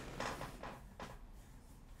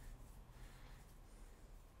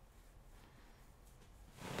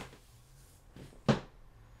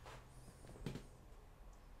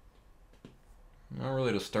 Not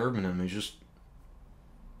really disturbing him, he's just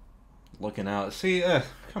looking out. See,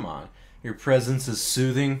 come on. Your presence is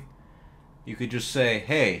soothing. You could just say,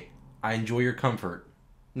 hey, I enjoy your comfort.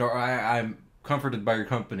 No, I'm comforted by your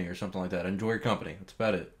company or something like that. I enjoy your company. That's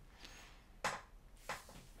about it.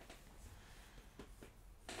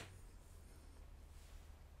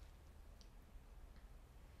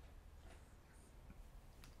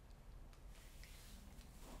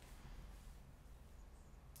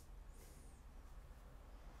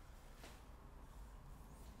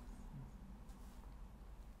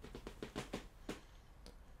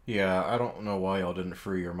 Yeah, I don't know why y'all didn't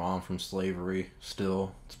free your mom from slavery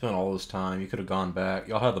still. It's been all this time. You could have gone back.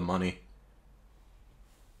 Y'all had the money.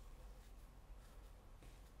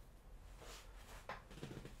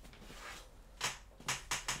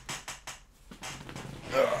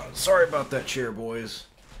 Sorry about that chair, boys.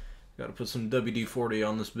 Gotta put some WD-40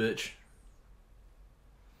 on this bitch.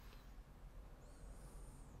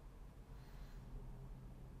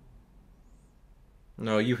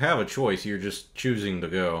 No, you have a choice. You're just choosing to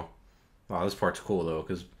go. Wow, this part's cool, though,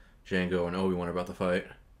 because Django and Obi-Wan are about to fight.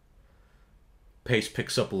 Pace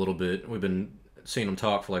picks up a little bit. We've been seeing them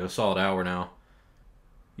talk for like a solid hour now.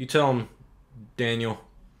 You tell him, Daniel.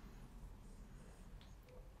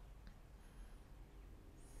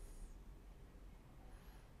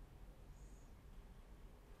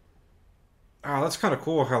 Oh, that's kind of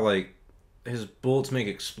cool how, like, his bullets make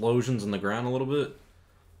explosions in the ground a little bit.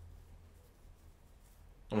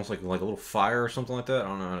 Almost like a little fire or something like that. I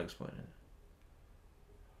don't know how to explain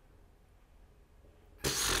it.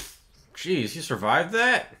 Jeez, you survived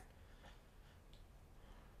that?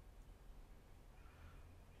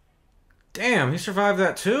 Damn, he survived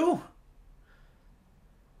that too?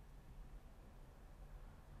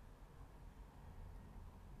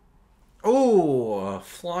 Oh, a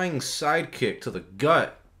flying sidekick to the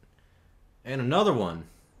gut. And another one.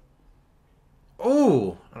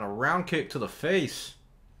 Oh, and a round kick to the face.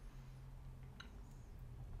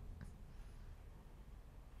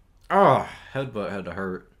 Oh, headbutt had to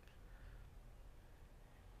hurt.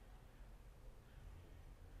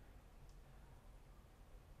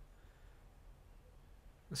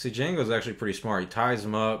 See, Django's actually pretty smart. He ties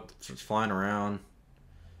him up, starts flying around.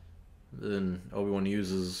 Then Obi-Wan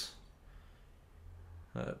uses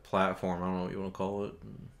that platform. I don't know what you want to call it.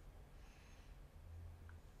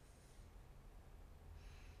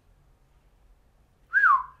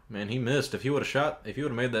 Man, he missed. If he would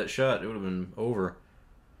have made that shot, it would have been over.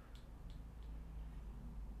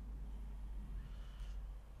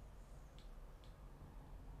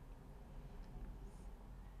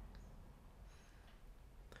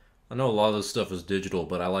 I know a lot of this stuff is digital,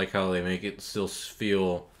 but I like how they make it still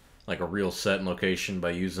feel like a real set and location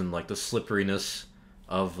by using like the slipperiness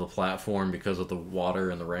of the platform because of the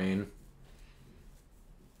water and the rain.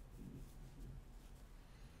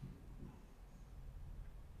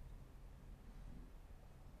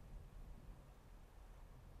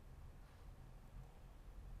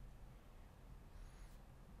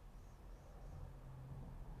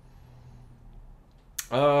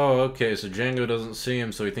 Oh, okay, so Django doesn't see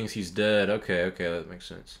him, so he thinks he's dead. Okay, okay, that makes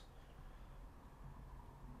sense.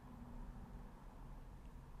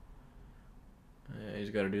 Yeah, he's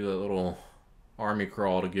got to do that little army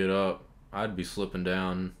crawl to get up. I'd be slipping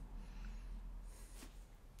down.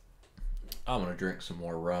 I'm gonna drink some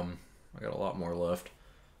more rum. I got a lot more left.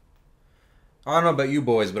 I don't know about you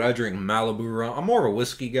boys, but I drink Malibu rum. I'm more of a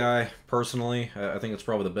whiskey guy, personally. I think it's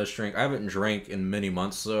probably the best drink. I haven't drank in many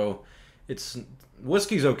months, so it's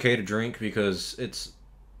whiskey's okay to drink because it's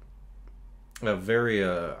a very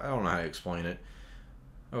I don't know how to explain it.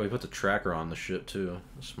 Oh, he put the tracker on the ship too.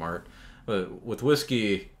 Smart. But with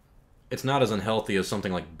whiskey, it's not as unhealthy as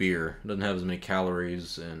something like beer. It doesn't have as many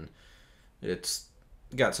calories and it's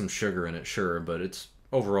got some sugar in it, sure, but it's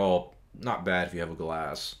overall not bad if you have a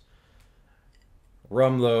glass.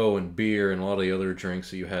 Rum though and beer and a lot of the other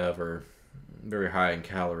drinks that you have are very high in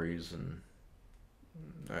calories and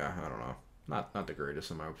yeah, I don't know. Not the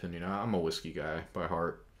greatest in my opinion. I'm a whiskey guy by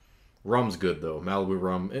heart. Rum's good though. Malibu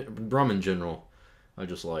rum, rum in general, I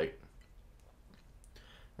just like.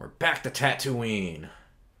 We're back to Tatooine.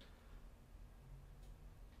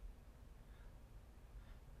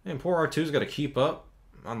 And poor R2's got to keep up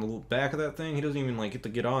on the back of that thing. He doesn't even like get to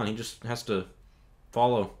get on. He just has to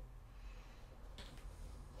follow.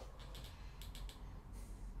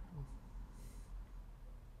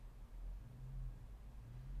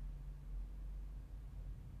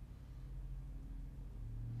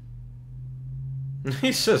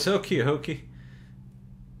 He says, "Hokey, hokey."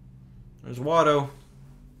 There's Watto.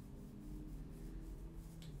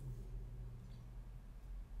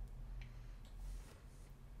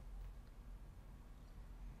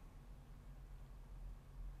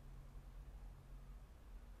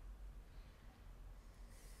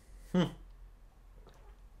 Hmm.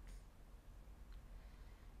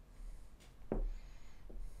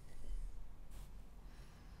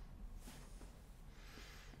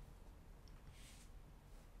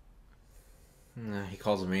 Nah, he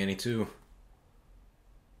calls him Annie too.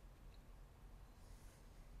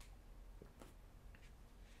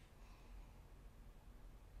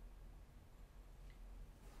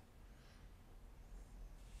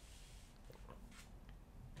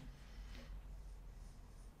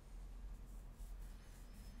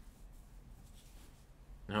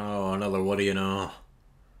 what do you know?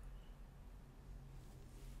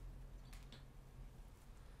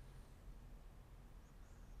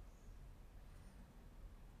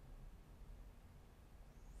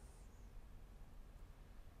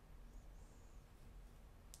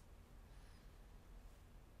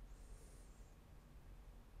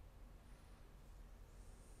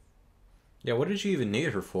 Yeah, what did you even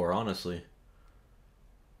need her for, honestly?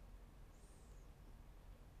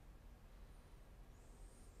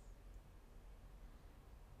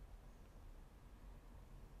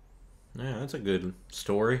 Yeah, that's a good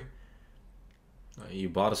story. You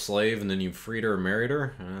bought a slave and then you freed her and married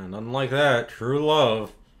her? Nothing like that. True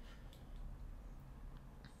love.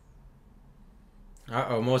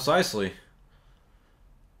 Uh-oh, most Eisley.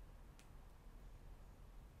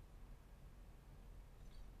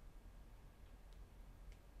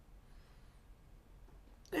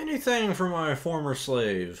 Anything for my former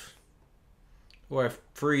slave, who I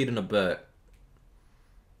freed in a bet.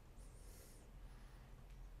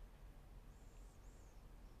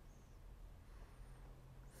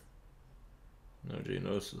 No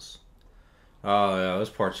Geonosis. Oh yeah, this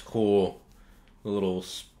part's cool. The little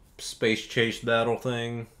space chase battle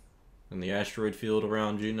thing in the asteroid field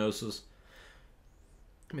around Geonosis.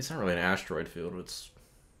 I mean, it's not really an asteroid field, it's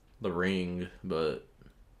the ring, but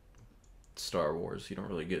it's Star Wars. You don't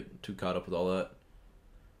really get too caught up with all that.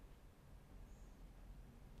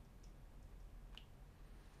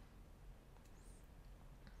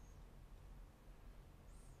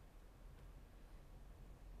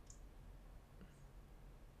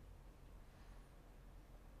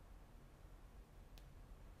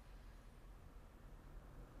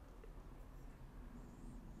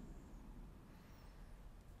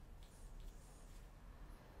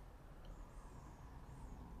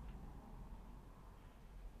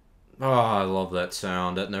 Oh, I love that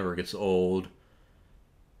sound. That never gets old.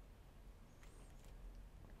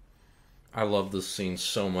 I loved this scene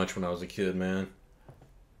so much when I was a kid, man.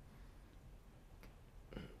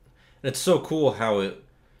 And it's so cool how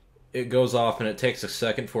it goes off and it takes a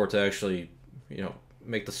second for it to actually,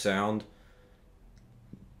 make the sound.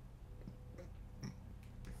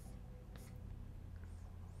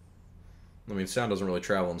 I mean, sound doesn't really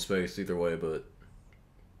travel in space either way, but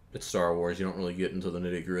it's Star Wars. You don't really get into the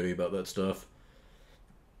nitty gritty about that stuff.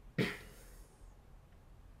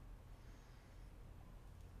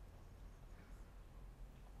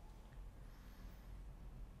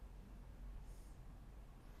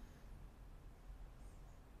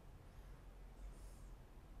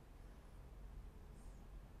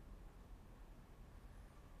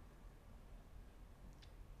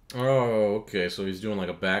 Oh, okay. So he's doing like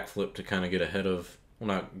a backflip to kind of get ahead of, well,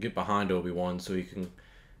 not get behind Obi-Wan so he can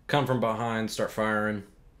come from behind, start firing.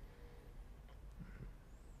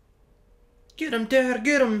 Get him, Dad,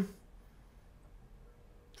 get him!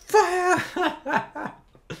 Fire!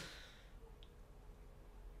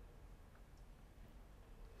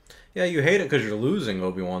 Yeah, you hate it because you're losing,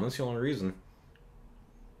 Obi-Wan. That's the only reason.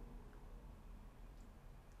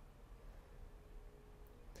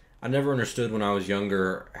 I never understood when I was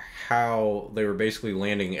younger how they were basically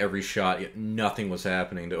landing every shot, yet nothing was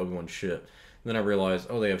happening to Obi-Wan's ship. Then I realized,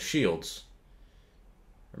 oh, they have shields.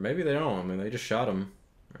 Or maybe they don't. I mean, they just shot him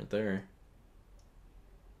right there.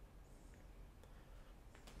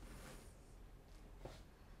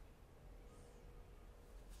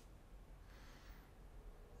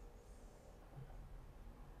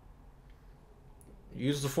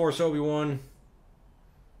 Use the Force, Obi-Wan.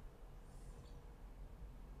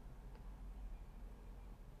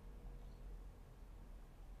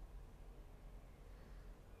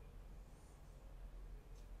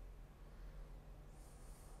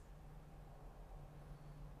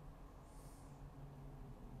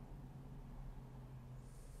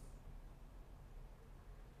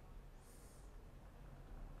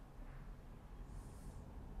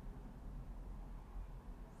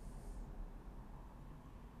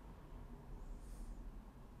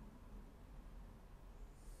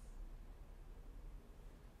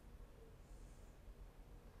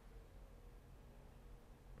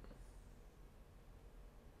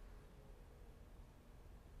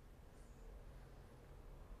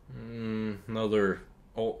 Another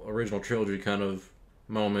original trilogy kind of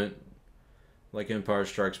moment, like Empire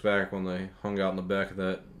Strikes Back when they hung out in the back of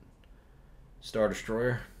that Star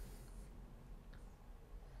Destroyer.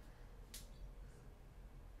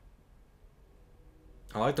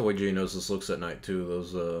 I like the way Geonosis looks at night too.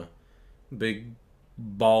 Those big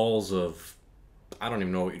balls of, I don't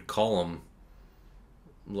even know what you'd call them,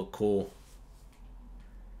 look cool.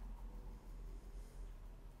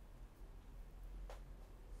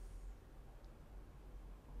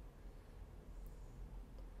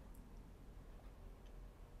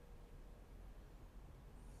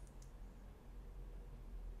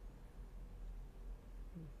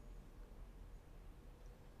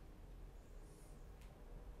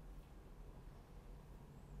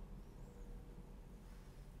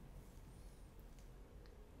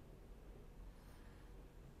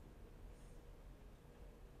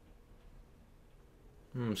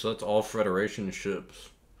 So that's all Federation ships.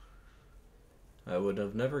 I would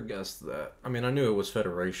have never guessed that. I mean, I knew it was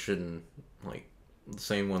Federation, like the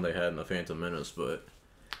same one they had in the Phantom Menace, but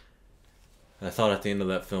I thought at the end of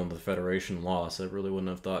that film the Federation lost. I really wouldn't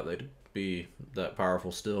have thought they'd be that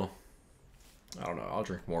powerful still. I don't know. I'll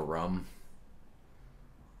drink more rum.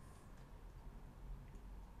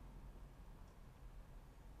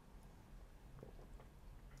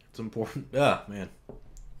 It's important. Ah, man.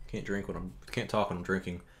 Can't talk when I'm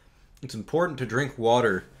drinking. It's important to drink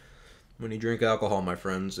water when you drink alcohol, my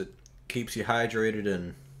friends. It keeps you hydrated,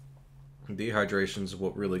 and dehydration is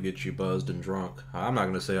what really gets you buzzed and drunk. I'm not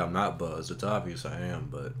going to say I'm not buzzed. It's obvious I am,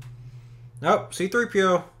 but... Oh,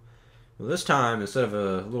 C-3PO. Well, this time, instead of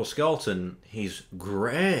a little skeleton, he's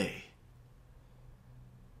gray.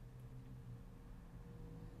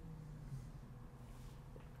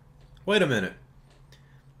 Wait a minute.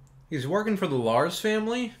 He's working for the Lars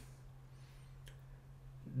family?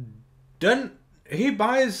 Doesn't he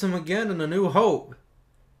buys them again in A New Hope?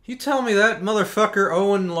 You tell me that motherfucker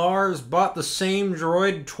Owen Lars bought the same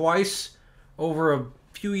droid twice over a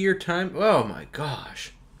few year time? Oh my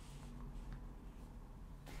gosh.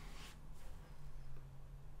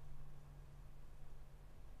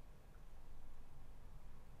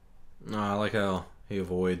 No, I like how he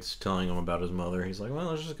avoids telling him about his mother. He's like,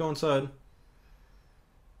 well, let's just go inside.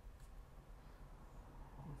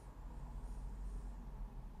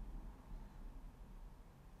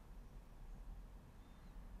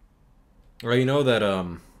 Well, you know that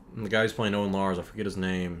the guy's playing Owen Lars, I forget his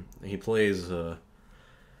name. He plays I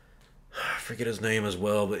forget his name as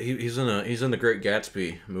well, but he's in the Great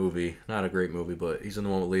Gatsby movie. Not a great movie, but he's in the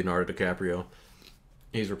one with Leonardo DiCaprio.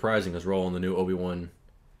 He's reprising his role in the new Obi-Wan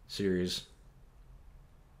series.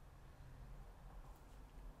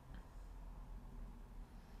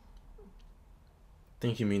 I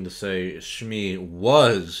think you mean to say Shmi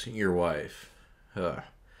was your wife.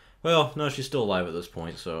 Well, no, she's still alive at this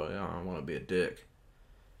point, so I don't want to be a dick.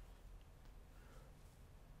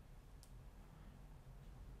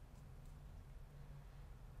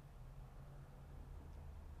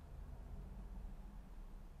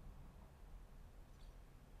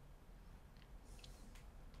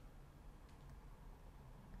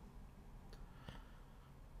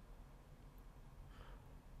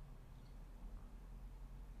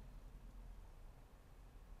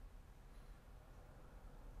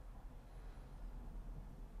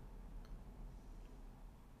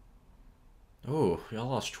 Oh, y'all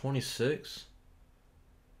lost 26?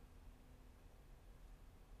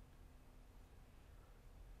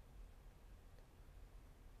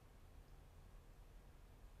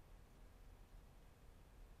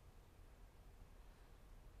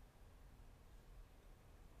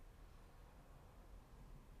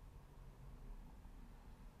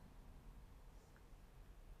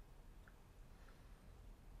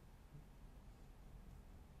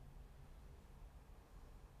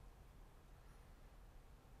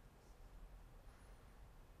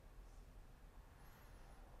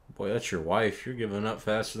 Boy, that's your wife. You're giving up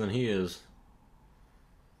faster than he is.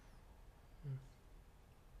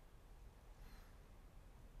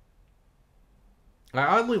 I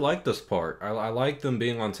oddly like this part. I like them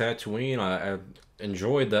being on Tatooine. I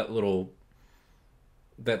enjoyed that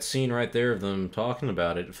scene right there of them talking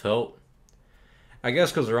about it. It felt, I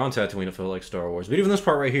guess because they're on Tatooine, it felt like Star Wars. But even this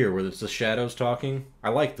part right here, where it's the shadows talking, I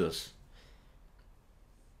like this.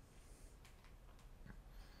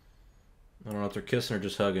 I don't know if they're kissing or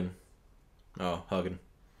just hugging. Oh, hugging.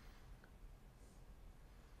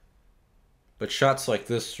 But shots like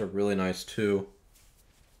this are really nice too.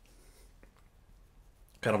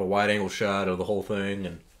 Kind of a wide angle shot of the whole thing,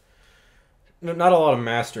 and not a lot of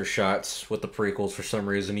master shots with the prequels for some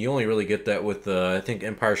reason. You only really get that with, I think,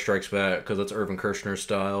 Empire Strikes Back, because that's Irvin Kershner's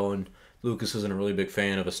style, and Lucas isn't a really big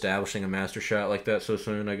fan of establishing a master shot like that so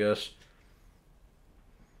soon, I guess.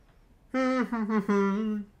 Ah,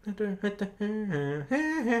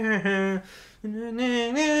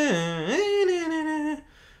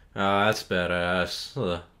 that's badass.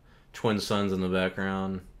 The twin suns in the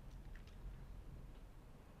background.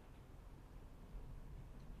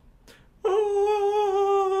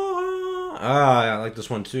 I like this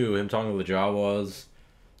one too. Him talking to the Jawas.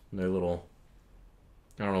 And their little...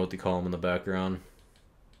 I don't know what they call them in the background.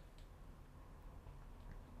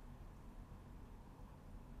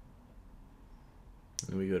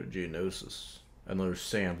 And we go to Geonosis. Another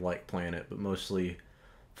sand-like planet, but mostly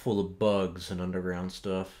full of bugs and underground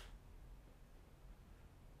stuff.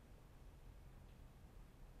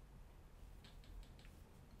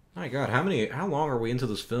 My God, how long are we into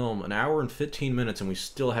this film? An hour and 15 minutes, and we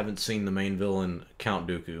still haven't seen the main villain, Count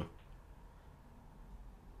Dooku.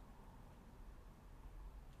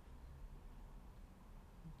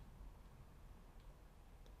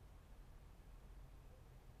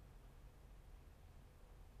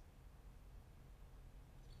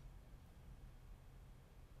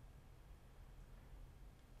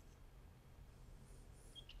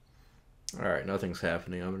 Alright, nothing's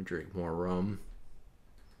happening. I'm gonna drink more rum.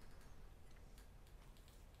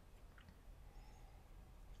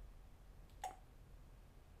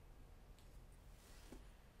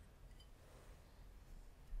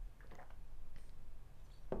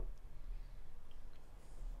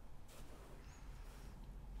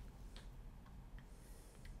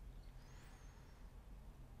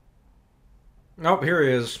 Oh, here he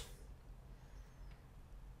is.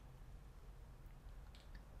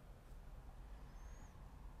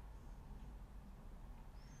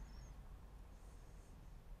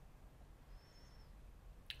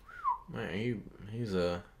 Man, he's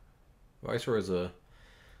a Viceroy's a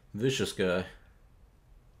vicious guy.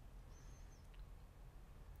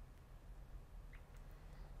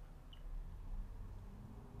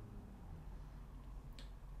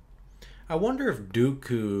 I wonder if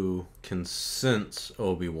Dooku can sense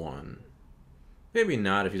Obi-Wan. Maybe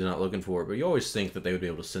not if he's not looking for it, but you always think that they would be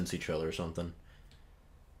able to sense each other or something.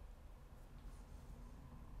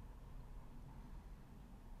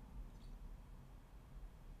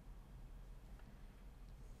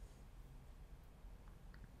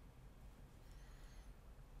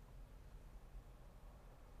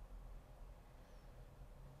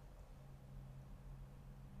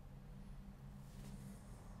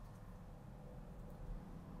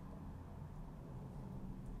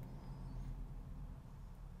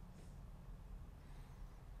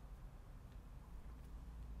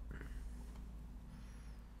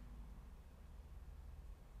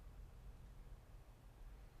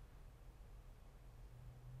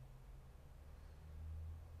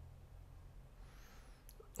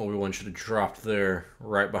 Obi-Wan should have dropped there,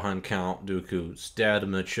 right behind Count Dooku, stabbed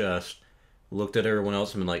him in the chest, looked at everyone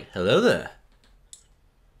else and been like, "Hello there."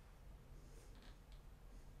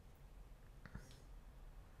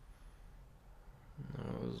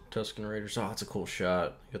 Tusken Raiders. Oh, that's a cool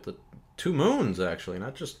shot. You got the two moons, actually,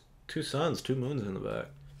 not just two suns, two moons in the back.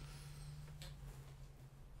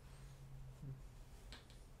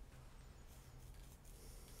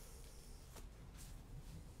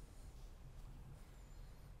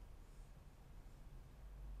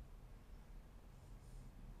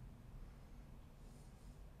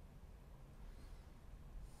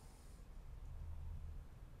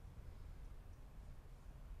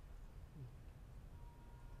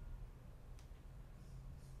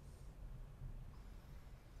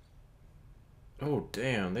 Oh,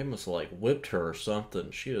 damn. They must have, like, whipped her or something.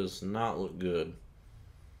 She does not look good.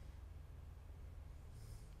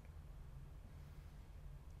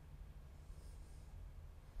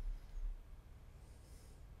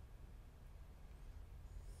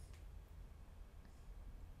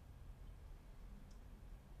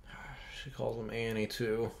 She calls him Annie,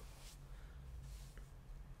 too.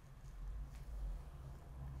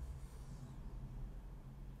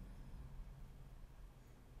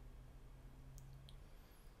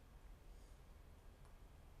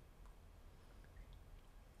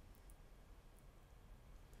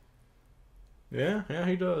 Yeah, yeah,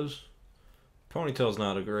 he does. Ponytail's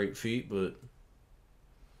not a great feat, but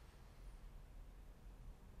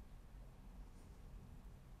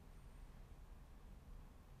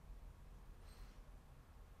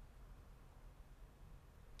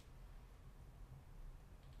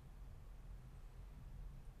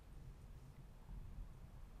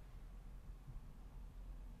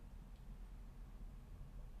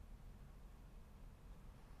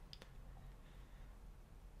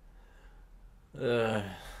uh,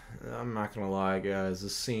 I'm not gonna lie, guys.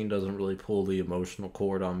 This scene doesn't really pull the emotional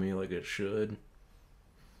cord on me like it should.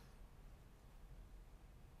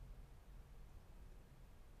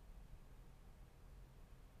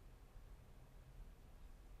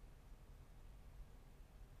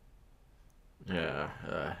 Yeah,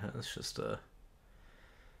 it's just I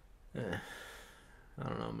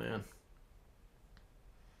don't know, man.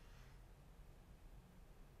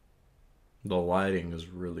 The lighting is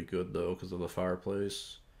really good though because of the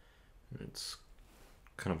fireplace. It's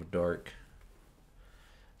kind of a dark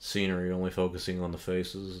scenery, only focusing on the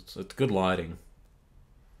faces. It's good lighting.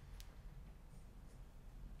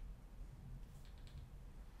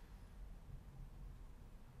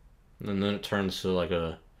 And then it turns to like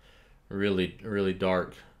a really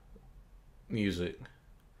dark music.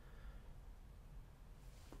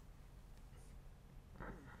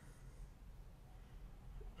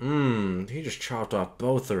 He just chopped off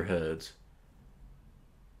both their heads.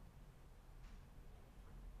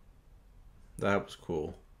 That was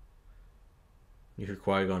cool. You hear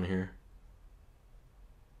Qui-Gon here?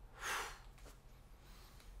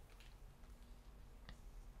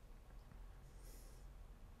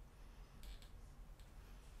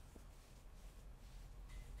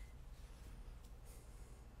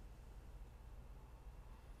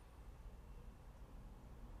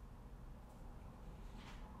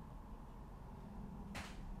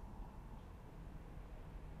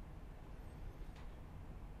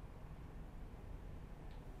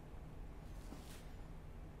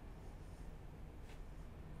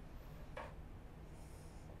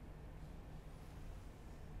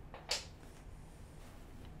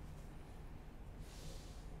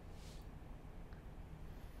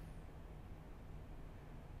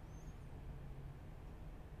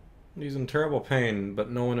 He's in terrible pain, but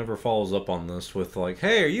no one ever follows up on this with like,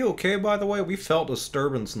 "Hey, are you okay, by the way? We felt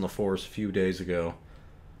disturbance in the force a few days ago."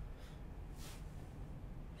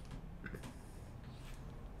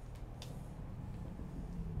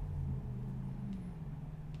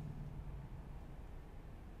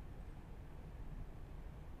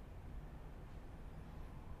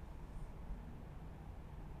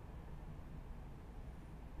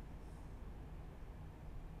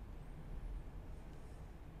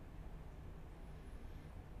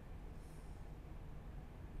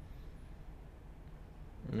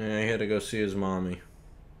 Yeah, he had to go see his mommy.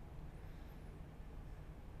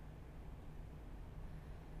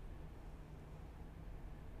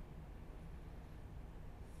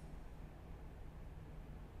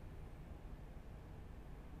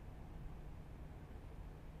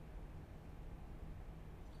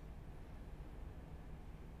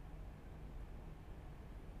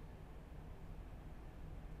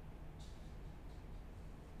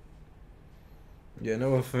 Yeah,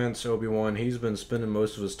 no offense, Obi-Wan. He's been spending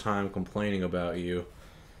most of his time complaining about you.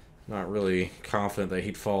 Not really confident that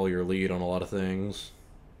he'd follow your lead on a lot of things.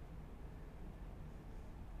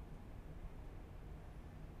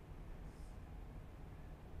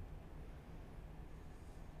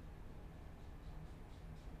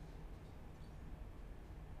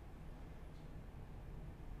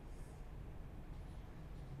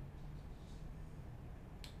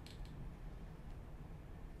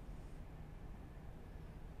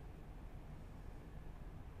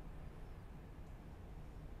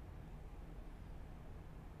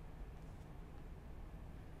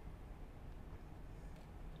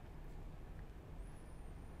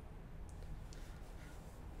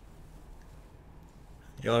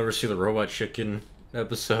 Y'all ever see the Robot Chicken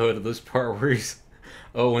episode of this part where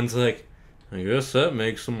Owen's like, I guess that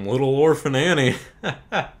makes him Little Orphan Annie. Oh,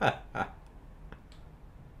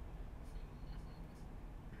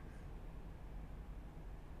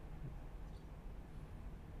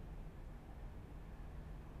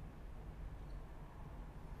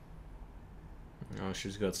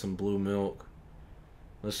 she's got some blue milk.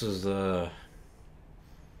 This is an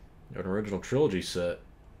original trilogy set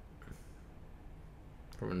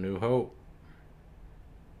from A New Hope.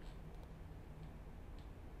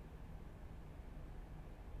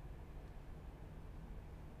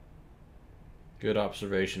 Good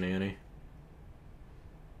observation, Annie.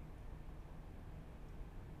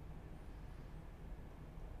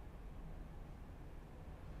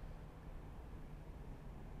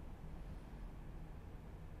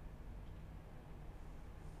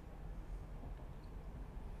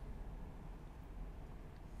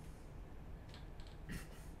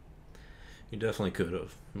 You definitely could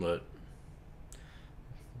have, but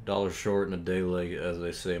dollar short and a day late, as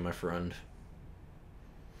they say, my friend.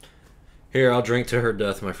 Here, I'll drink to her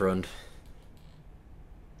death, my friend.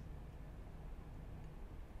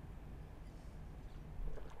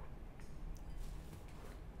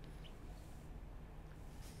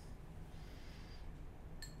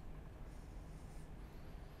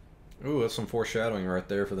 Ooh, that's some foreshadowing right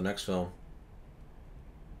there for the next film.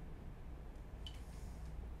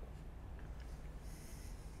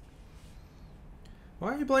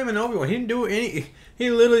 Why are you blaming Obi-Wan? He didn't do any... He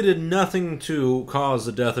literally did nothing to cause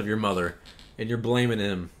the death of your mother, and you're blaming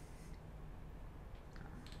him.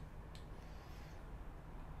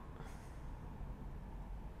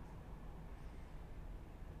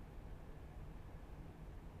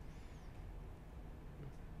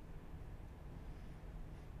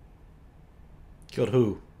 Killed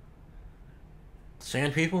who?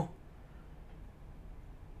 Sand people?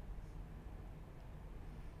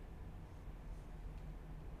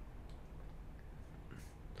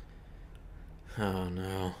 Oh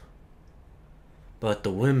no. But the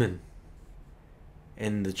women.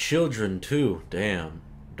 And the children too. Damn.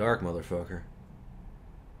 Dark motherfucker.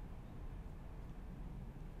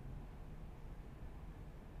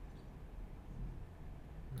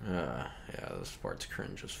 Yeah, this part's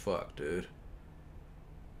cringe as fuck, dude.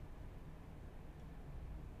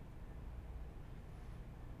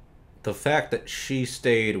 The fact that she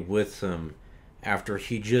stayed with him after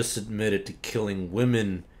he just admitted to killing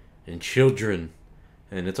women and children.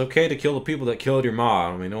 And it's okay to kill the people that killed your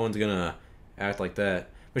mom. I mean, no one's gonna act like that.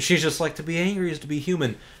 But she's just like, to be angry is to be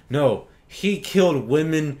human. No, he killed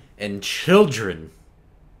women and children.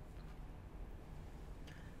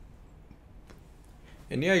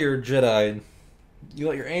 And yeah, you're a Jedi. You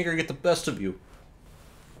let your anger get the best of you.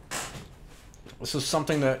 This is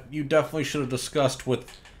something that you definitely should have discussed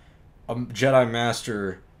with a Jedi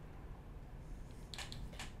Master.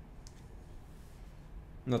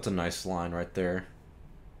 That's a nice line right there.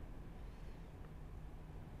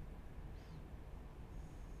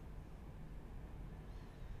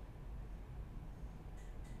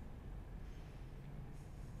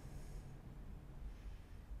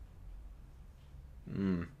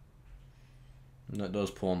 And that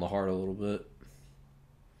does pull on the heart a little bit.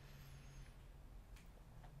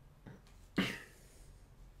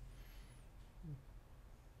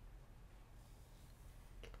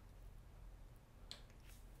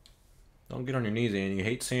 Don't get on your knees, Annie. You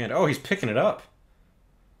hate sand. Oh, he's picking it up.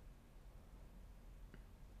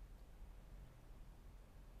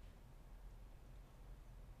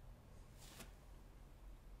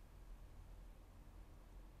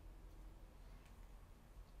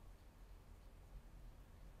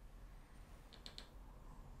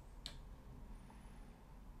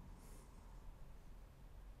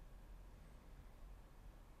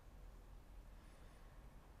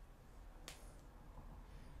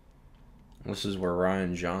 This is where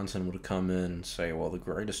Ryan Johnson would come in and say, well, the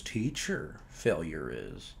greatest teacher failure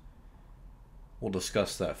is. We'll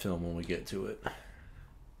discuss that film when we get to it.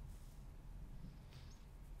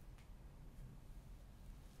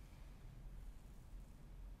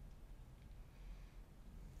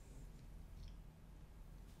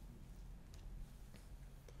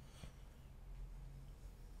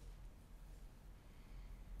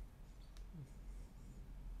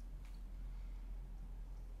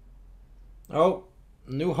 Oh,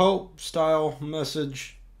 New Hope style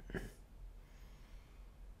message.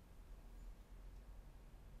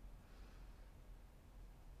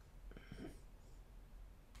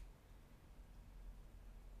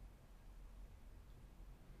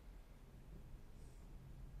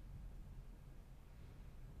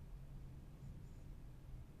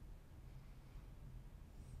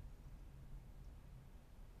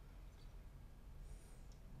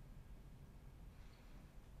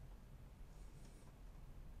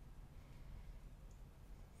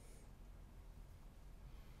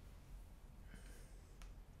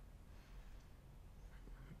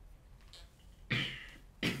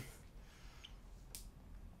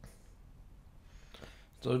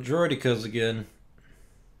 So Droidicas again.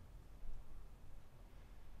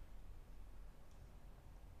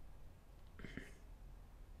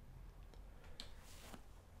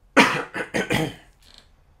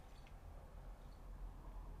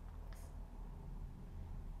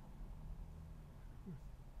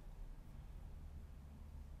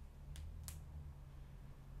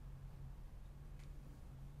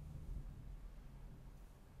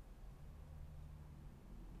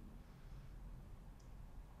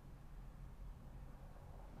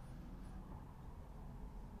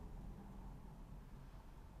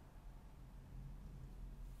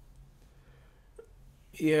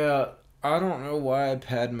 Yeah, I don't know why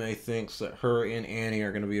Padme thinks that her and Annie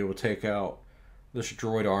are going to be able to take out this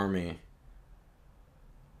droid army.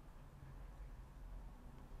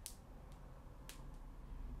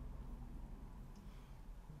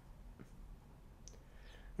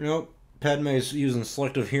 Nope. Padme's using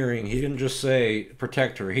selective hearing. He didn't just say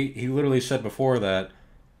protect her. He literally said before that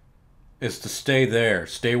is to stay there.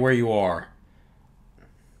 Stay where you are.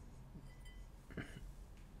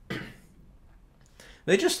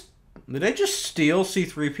 They just did they just steal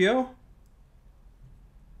C-3PO?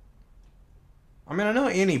 I mean, I know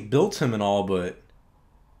Annie built him and all, but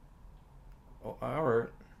oh, all right.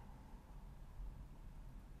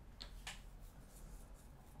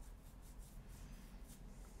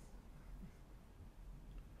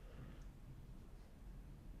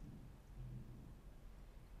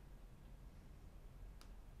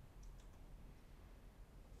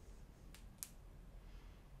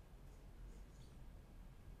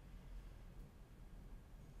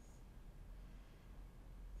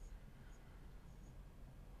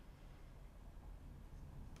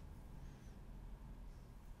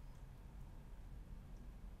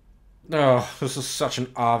 Oh, this is such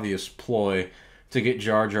an obvious ploy to get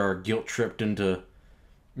Jar Jar guilt tripped into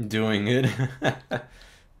doing it.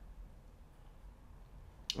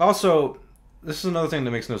 Also, this is another thing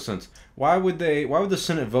that makes no sense. Why would the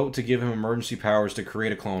Senate vote to give him emergency powers to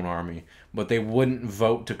create a clone army, but they wouldn't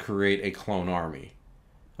vote to create a clone army?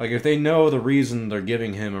 Like, if they know the reason they're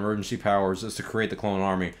giving him emergency powers is to create the clone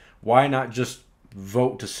army, why not just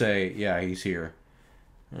vote to say, yeah, he's here?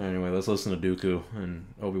 Anyway, let's listen to Dooku and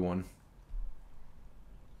Obi-Wan.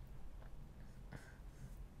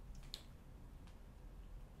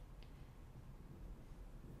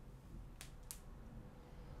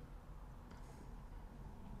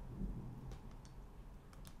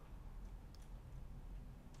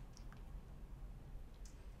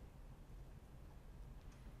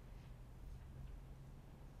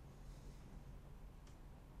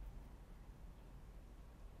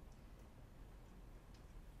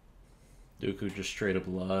 Dooku just straight up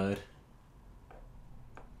lied.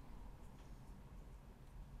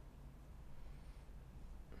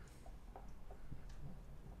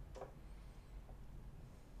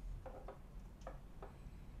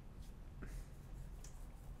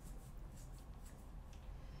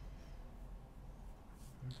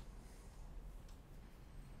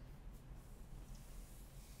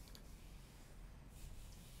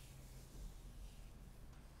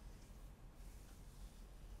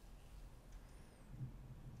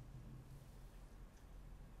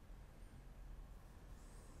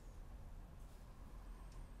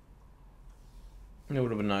 It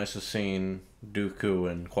would have been nice to seen Dooku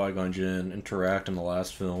and Qui-Gon Jinn interact in the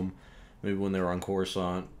last film. Maybe when they were on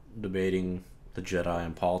Coruscant debating the Jedi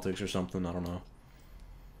and politics or something. I don't know.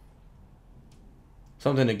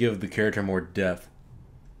 Something to give the character more depth.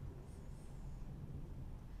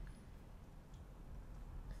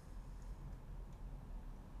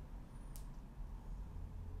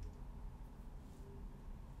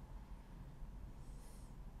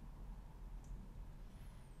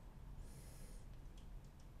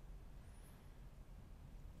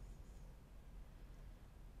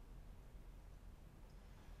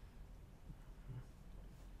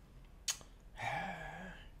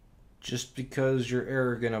 Just because you're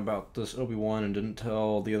arrogant about this Obi-Wan and didn't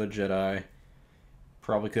tell the other Jedi,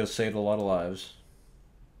 probably could have saved a lot of lives.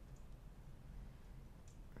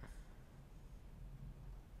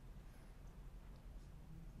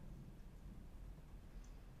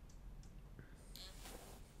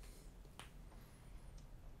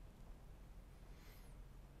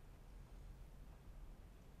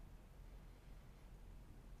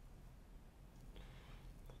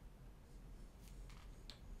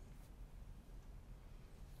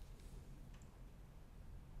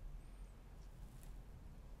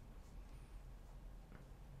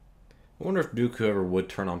 I wonder if Dooku ever would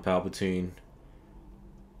turn on Palpatine,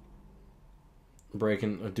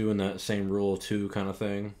 doing that same rule of two kind of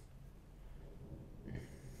thing.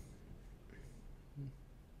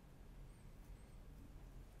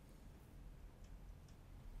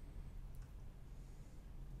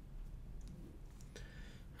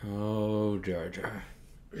 Oh, Jar Jar.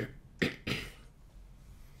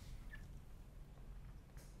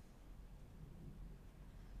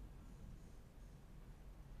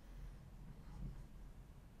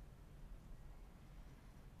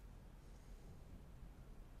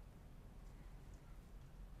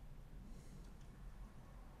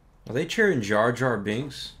 Are they cheering Jar Jar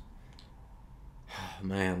Binks?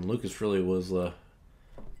 Man, Lucas really was a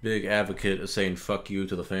big advocate of saying fuck you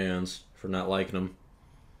to the fans for not liking him.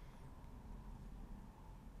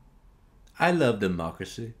 I love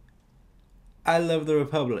democracy. I love the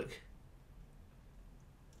Republic.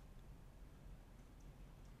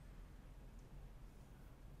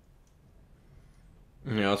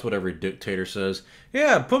 Yeah, that's what every dictator says.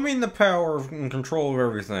 Yeah, put me in the power and control of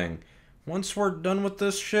everything. Once we're done with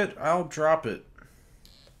this shit, I'll drop it.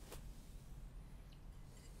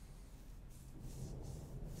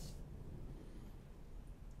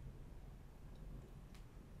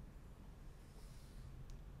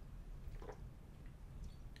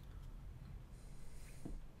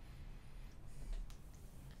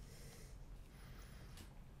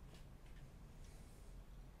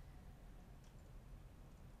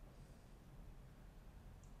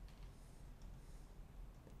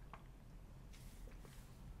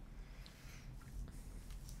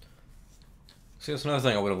 See, that's another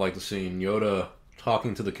thing I would have liked to see. Yoda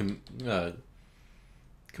talking to the Kaminoans.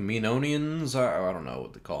 I don't know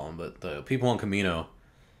what to call them, but the people on Kamino,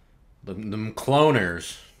 the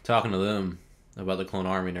cloners, talking to them about the clone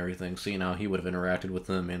army and everything, seeing how he would have interacted with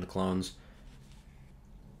them and the clones.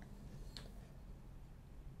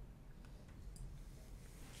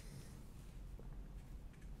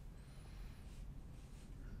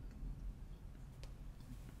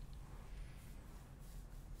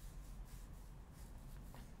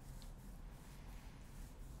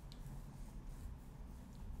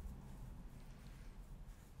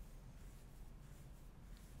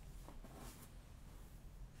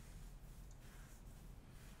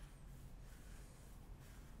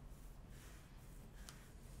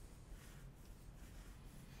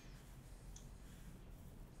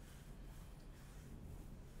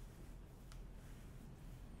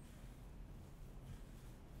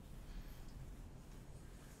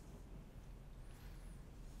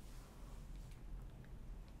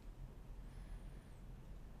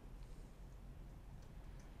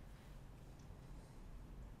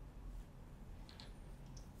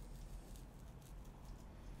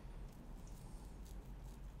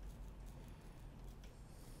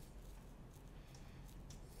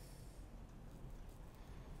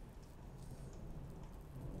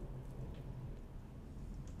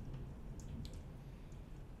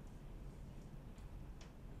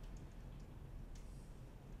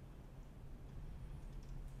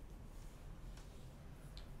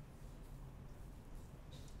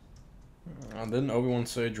 Didn't Obi-Wan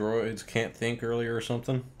say droids can't think earlier or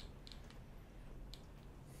something?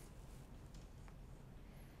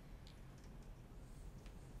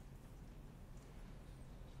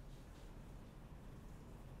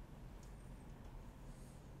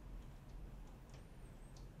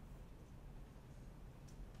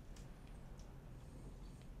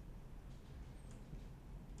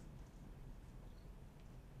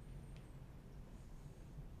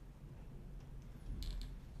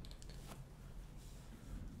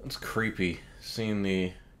 It's creepy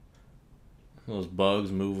seeing those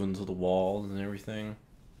bugs moving to the walls and everything.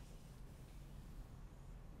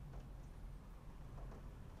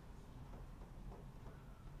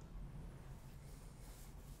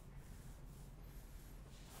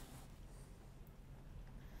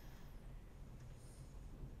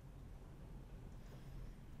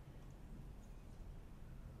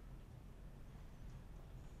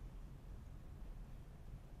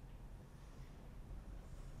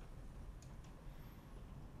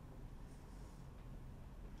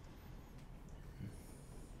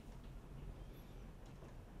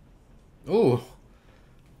 Ooh,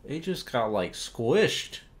 it just got like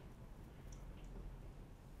squished.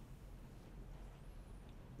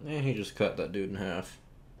 And he just cut that dude in half.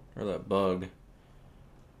 Or that bug.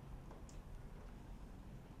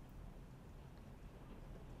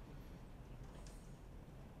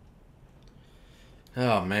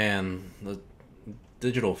 Oh man, the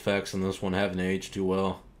digital effects in this one haven't aged too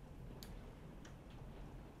well.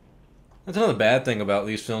 That's another bad thing about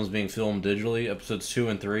these films being filmed digitally, episodes 2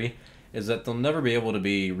 and 3, is that they'll never be able to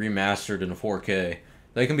be remastered in 4K.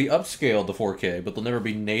 They can be upscaled to 4K, but they'll never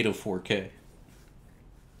be native 4K.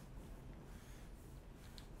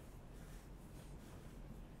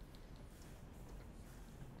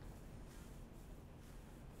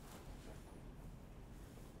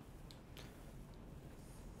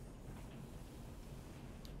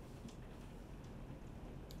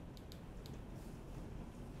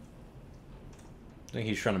 I think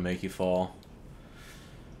he's trying to make you fall.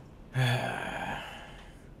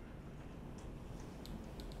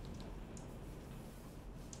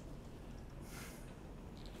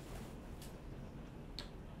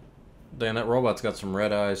 Dang, that robot's got some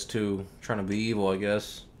red eyes too. Trying to be evil, I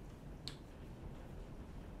guess.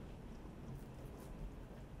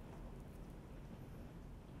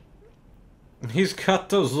 He's got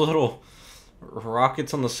those little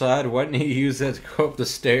rockets on the side. Why didn't he use that to go up the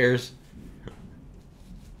stairs?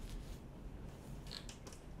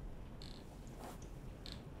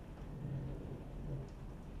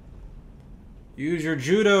 Use your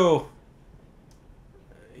judo.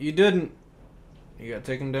 You didn't. You gotta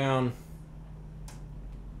take him down.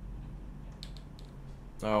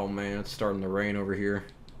 Oh man, it's starting to rain over here.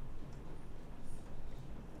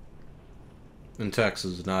 In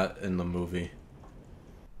Texas, not in the movie.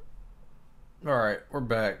 Alright, we're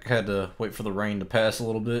back. Had to wait for the rain to pass a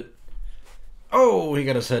little bit. Oh, he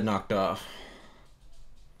got his head knocked off.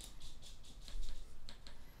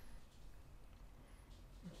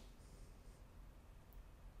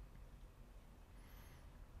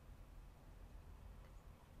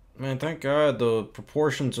 Man, thank God the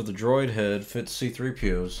proportions of the droid head fit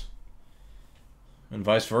C-3PO's. And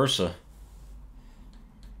vice versa.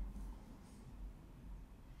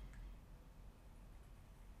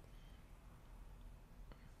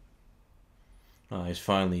 He's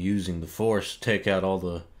finally using the Force to take out all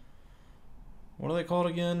the... What are they called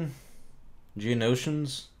again?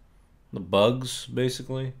 Geonosians? The bugs,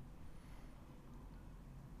 basically.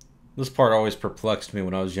 This part always perplexed me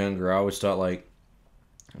when I was younger. I always thought, like,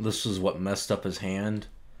 this is what messed up his hand.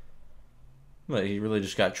 Like, he really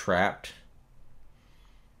just got trapped.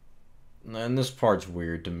 And this part's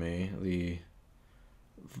weird to me. The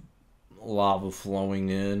lava flowing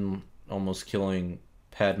in, almost killing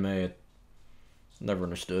Padme. I never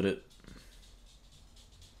understood it.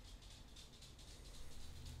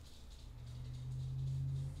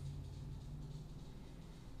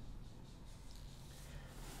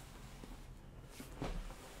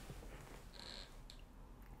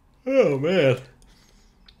 Oh man.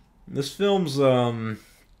 This film's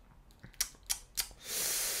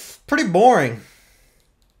pretty boring.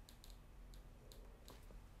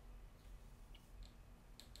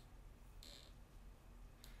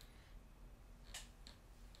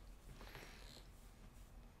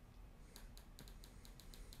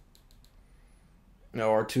 No,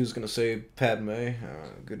 R2's gonna save Padme.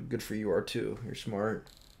 Good for you, R2. You're smart.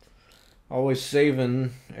 Always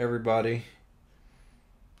saving everybody.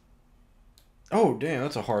 Oh, damn,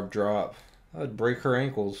 that's a hard drop. That'd break her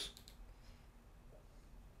ankles.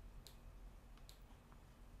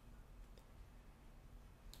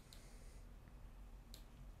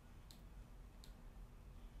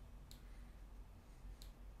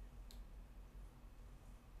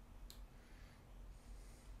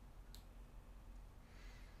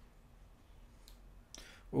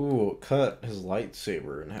 Ooh, cut his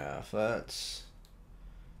lightsaber in half. That's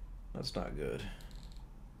not good.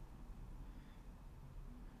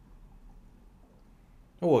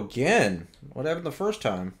 Oh, again? What happened the first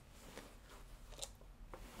time?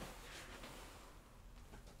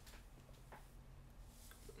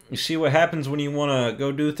 You see what happens when you want to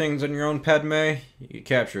go do things on your own, Padme? You get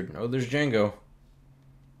captured. Oh, there's Django.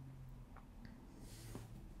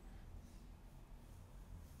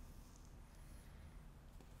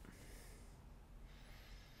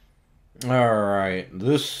 Alright,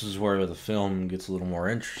 this is where the film gets a little more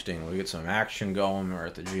interesting. We get some action going. We're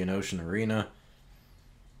at the Geonosian Arena.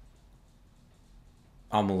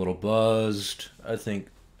 I'm a little buzzed. I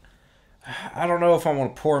don't know if I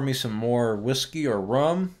want to pour me some more whiskey or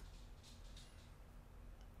rum.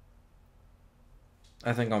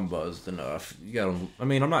 I think I'm buzzed enough. I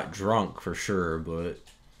mean, I'm not drunk for sure, but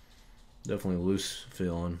definitely loose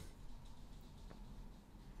feeling.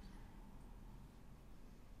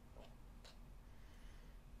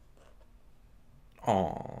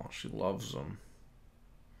 Aw, she loves him.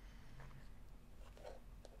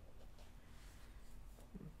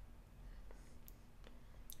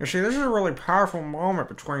 You see, this is a really powerful moment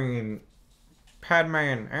between Padme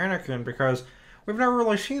and Anakin because we've never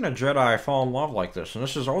really seen a Jedi fall in love like this, and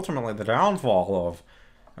this is ultimately the downfall of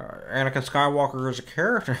Anakin Skywalker as a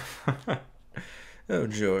character. Oh,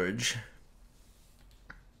 George.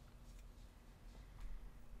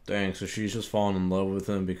 Dang, so she's just falling in love with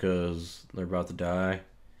him because they're about to die.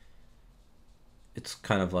 It's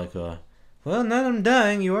kind of like a, well, now that I'm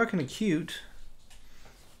dying, you are kind of cute.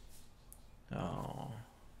 Oh.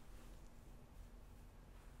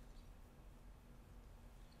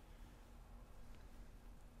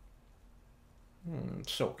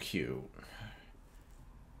 So cute.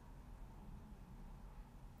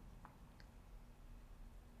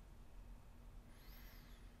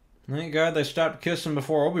 Thank God they stopped kissing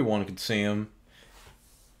before Obi-Wan could see him.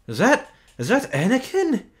 Is that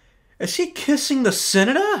Anakin? Is he kissing the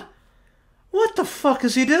senator? What the fuck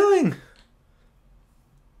is he doing?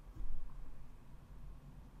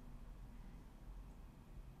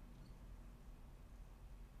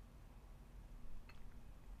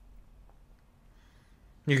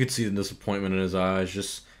 You could see the disappointment in his eyes,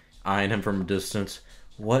 just eyeing him from a distance.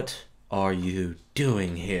 What are you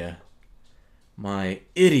doing here? My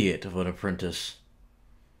idiot of an apprentice.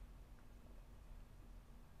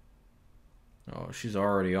 Oh, she's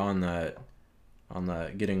already on that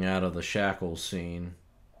getting out of the shackles scene.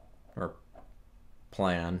 Or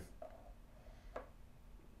plan.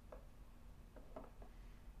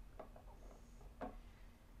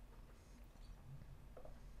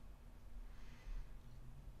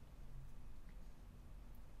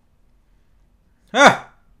 Ah!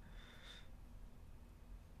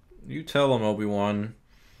 You tell him, Obi-Wan.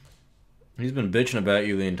 He's been bitching about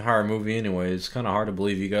you the entire movie anyway. It's kind of hard to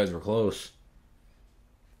believe you guys were close.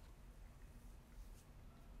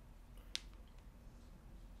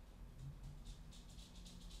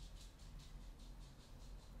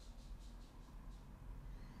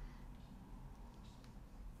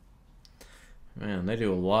 Man, they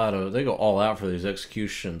go all out for these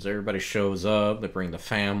executions. Everybody shows up. They bring the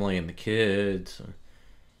family and the kids.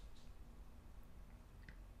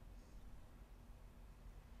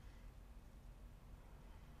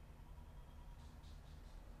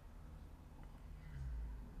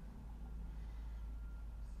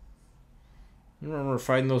 You remember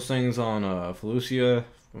fighting those things on Felucia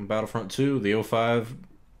from Battlefront 2, the '05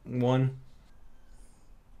 one?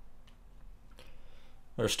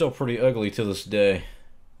 They're still pretty ugly to this day.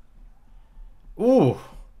 Ooh!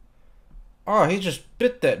 Oh, he just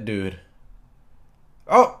bit that dude.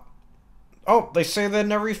 Oh! Oh, they say that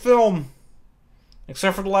in every film.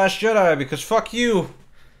 Except for The Last Jedi, because fuck you!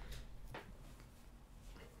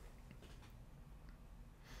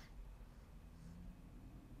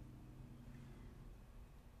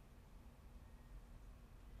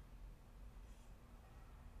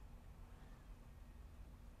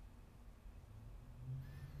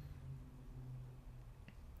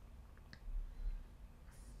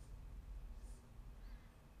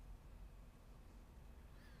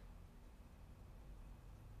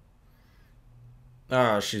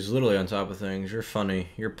 Ah, she's literally on top of things. You're funny.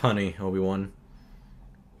 You're punny, Obi-Wan.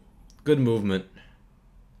 Good movement.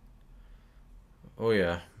 Oh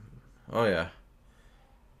yeah. Oh yeah.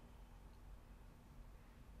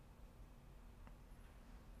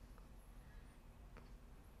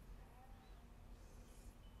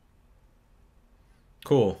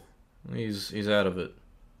 Cool. He's out of it.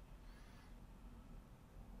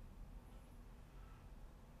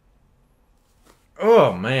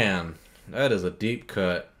 Oh man. That is a deep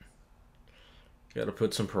cut. Gotta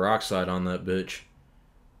put some peroxide on that bitch.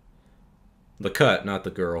 The cut, not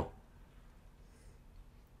the girl.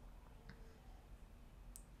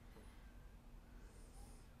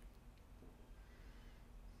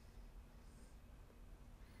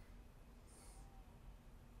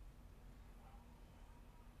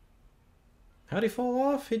 How'd he fall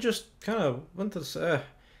off? He just kind of went this.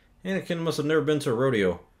 Anakin must have never been to a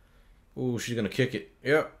rodeo. Ooh, she's gonna kick it.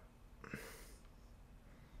 Yep.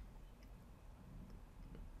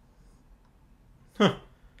 Huh.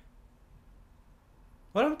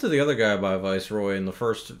 What happened to the other guy by Viceroy in the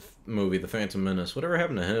first movie, The Phantom Menace? Whatever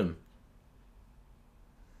happened to him?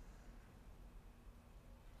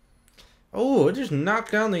 Oh, it just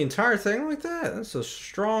knocked down the entire thing like that? That's a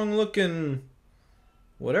strong looking...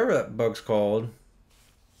 whatever that bug's called.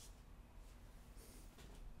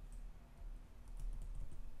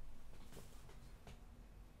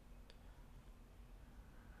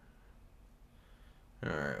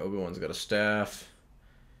 Alright, Obi-Wan's got a staff.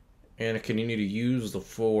 Anakin, you need to use the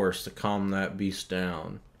Force to calm that beast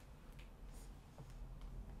down.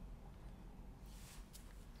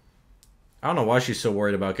 I don't know why she's so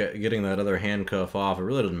worried about getting that other handcuff off. It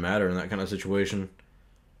really doesn't matter in that kind of situation.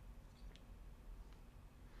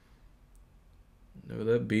 No,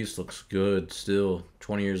 that beast looks good still.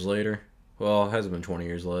 20 years later. Well, it hasn't been 20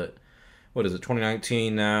 years yet. What is it,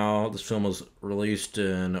 2019 now? This film was released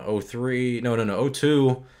in 03. No,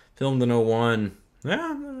 02. Filmed in 01.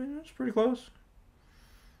 Yeah, I mean, that's pretty close.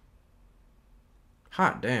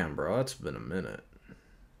 Hot damn, bro. That's been a minute.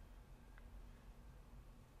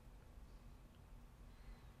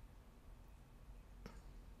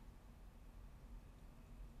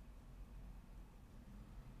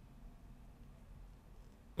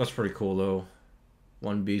 That's pretty cool, though.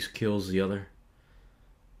 One beast kills the other.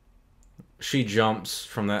 She jumps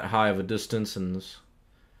from that high of a distance and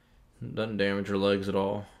doesn't damage her legs at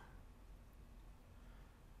all.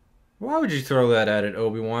 Why would you throw that at it,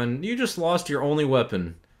 Obi-Wan? You just lost your only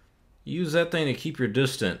weapon. Use that thing to keep your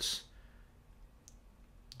distance.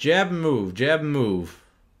 Jab and move. Jab and move.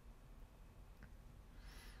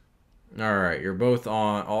 Alright, you're both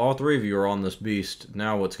on... all three of you are on this beast.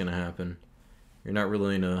 Now what's going to happen? You're not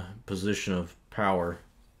really in a position of power.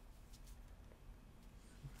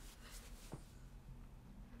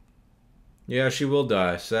 Yeah, she will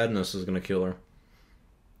die. Sadness is going to kill her.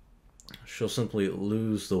 She'll simply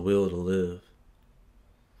lose the will to live.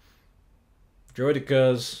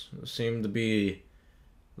 Droidicas seem to be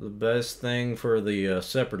the best thing for the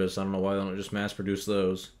Separatists. I don't know why they don't just mass produce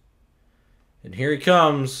those. And here he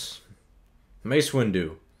comes. Mace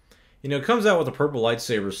Windu. You know, comes out with a purple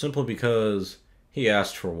lightsaber simply because he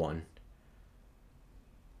asked for one.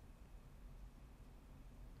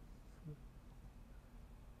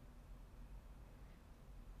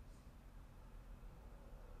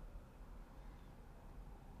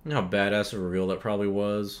 You know how badass of a reveal that probably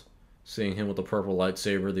was? Seeing him with the purple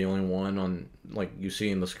lightsaber, the only one on, like, you see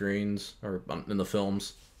in the screens, or in the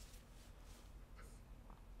films.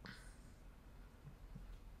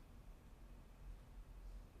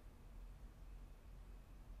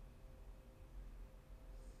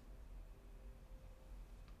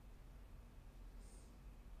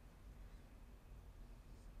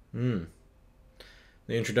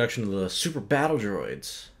 The introduction of the super battle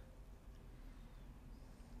droids.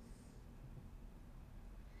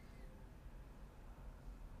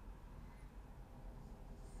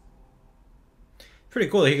 Pretty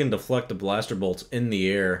cool that he can deflect the blaster bolts in the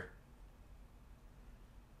air.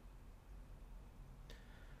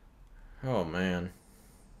 Oh, man.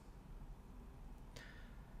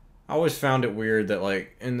 I always found it weird that,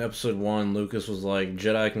 like, in episode 1, Lucas was like,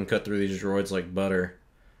 Jedi can cut through these droids like butter.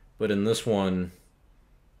 But in this one,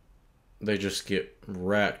 they just get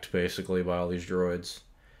wrecked, basically, by all these droids.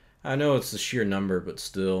 I know it's the sheer number, but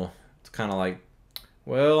still. It's kind of like,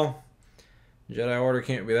 well, Jedi Order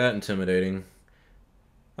can't be that intimidating.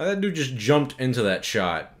 That dude just jumped into that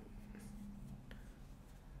shot.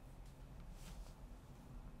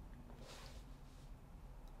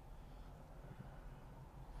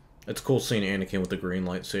 It's cool seeing Anakin with the green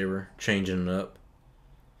lightsaber, changing it up.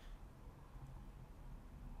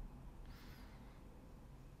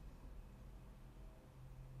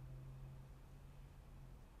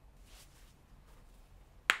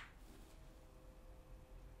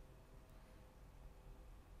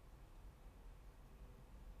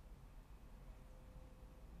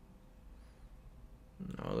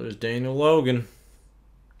 Oh, there's Daniel Logan.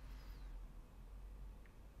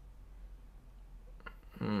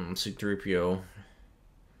 C-3PO.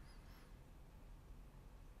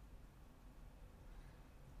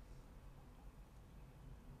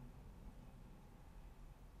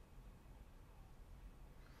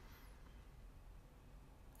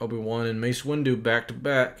 Obi-Wan and Mace Windu back to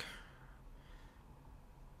back.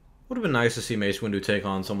 Would have been nice to see Mace Windu take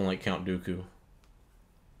on someone like Count Dooku.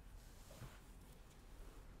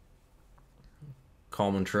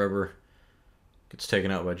 Calm and Trevor. Gets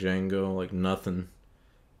taken out by Django like nothing.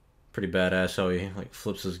 Pretty badass how he like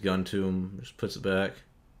flips his gun to him, just puts it back.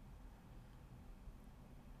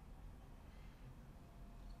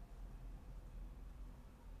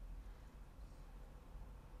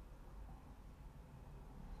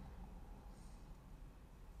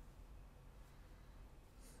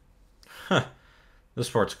 Huh. This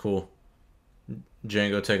part's cool.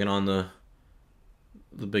 Django taking on the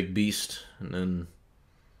big beast, and then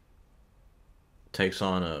takes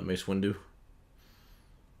on Mace Windu.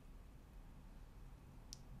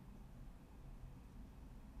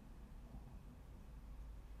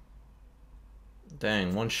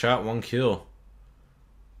 Dang, one shot, one kill.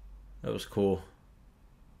 That was cool.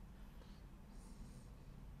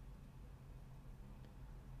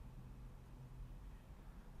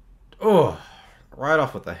 Oh, right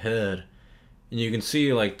off with the head. And you can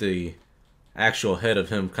see like the actual head of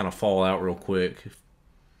him kind of fall out real quick.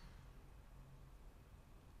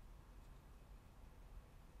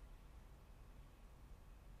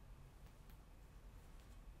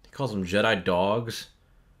 He calls them Jedi dogs.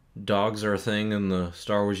 Dogs are a thing in the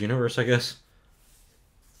Star Wars universe, I guess.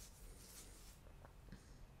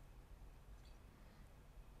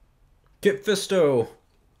 Get Fisto!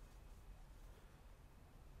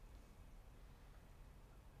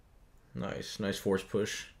 Nice, nice force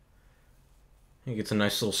push. He gets a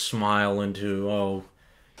nice little smile into, oh,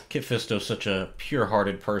 Kit Fisto's such a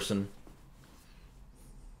pure-hearted person.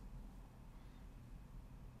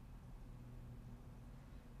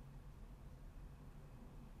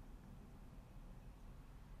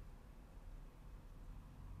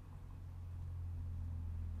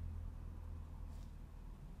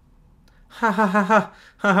 Ha ha ha ha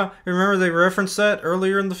ha ha. Remember they referenced that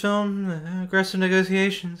earlier in the film? Aggressive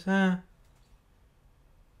negotiations, Yeah,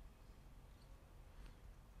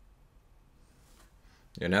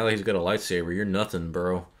 now that he's got a lightsaber, you're nothing,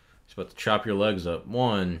 bro. He's about to chop your legs up.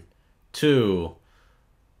 1, 2.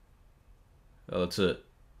 Oh, that's it.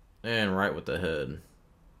 And right with the head.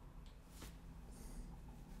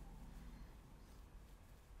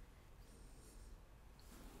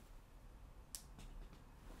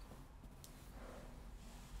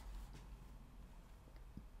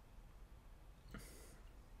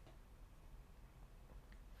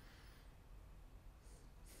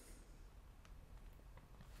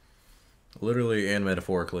 Literally and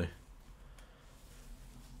metaphorically.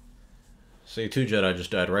 See, 2 Jedi just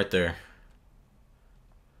died right there.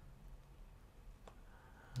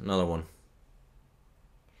 Another one.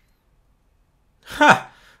 Ha!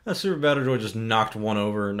 That super battle droid just knocked one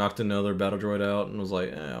over, knocked another battle droid out, and was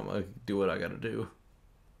like, I'm gonna do what I gotta do.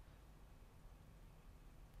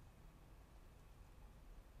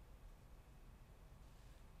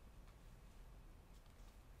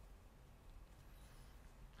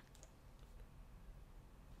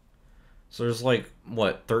 So there's like,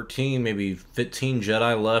 what, 13, maybe 15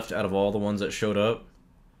 Jedi left out of all the ones that showed up?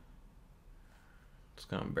 It's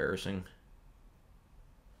kind of embarrassing.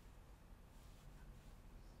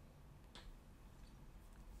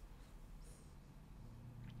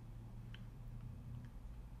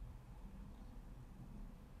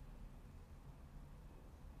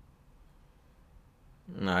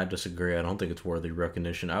 Nah, I disagree. I don't think it's worthy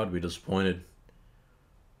recognition. I would be disappointed.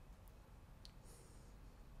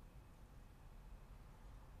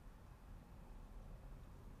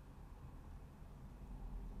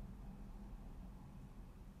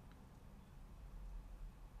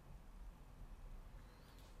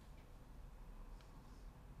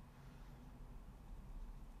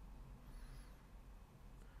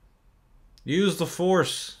 Use the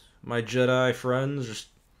Force, my Jedi friends. Just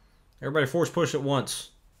everybody Force push at once.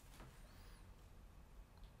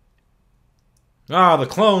 Ah, the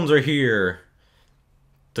clones are here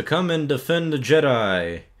to come and defend the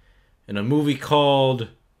Jedi in a movie called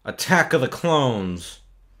Attack of the Clones.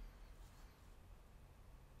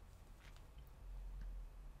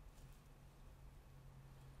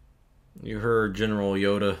 You heard General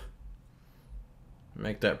Yoda.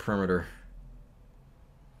 Make that perimeter.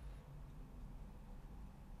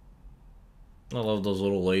 I love those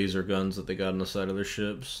little laser guns that they got on the side of their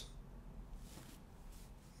ships.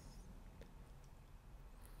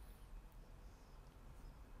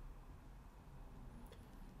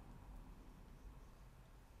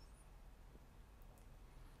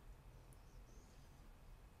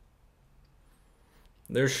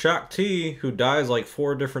 There's Shaak Ti, who dies like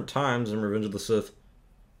 4 different times in Revenge of the Sith.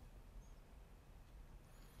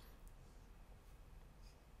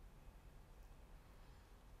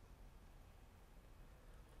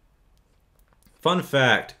 Fun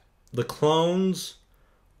fact, the clones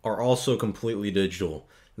are also completely digital.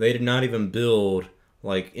 They did not even build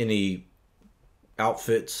like any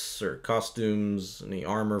outfits or costumes, any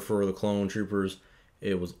armor for the clone troopers.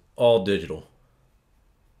 It was all digital.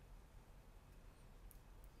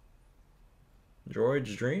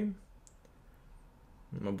 Droid's dream?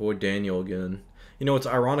 My boy Daniel again. You know what's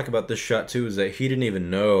ironic about this shot too is that he didn't even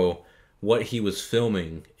know what he was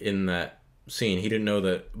filming in that scene. He didn't know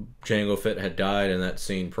that Jango Fett had died in that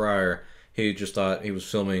scene prior. He just thought he was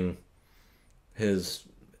filming his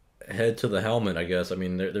head to the helmet, I guess. I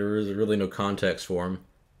mean, there is really no context for him.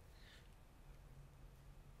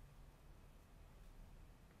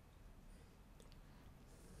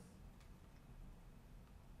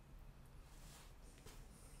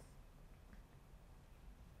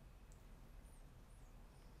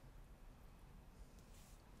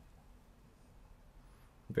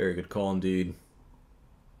 Very good call indeed.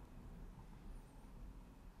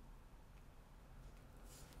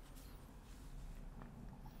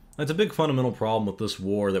 That's a big fundamental problem with this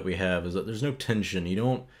war that we have is that there's no tension. You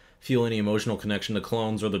don't feel any emotional connection to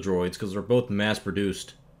clones or the droids because they're both mass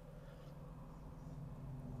produced.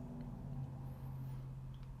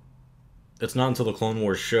 It's not until the Clone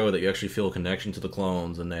Wars show that you actually feel a connection to the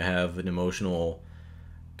clones and they have an emotional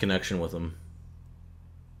connection with them.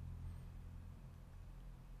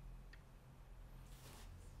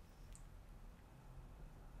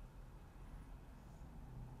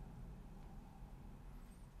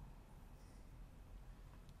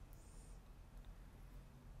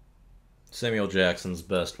 Samuel Jackson's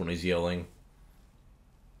best when he's yelling.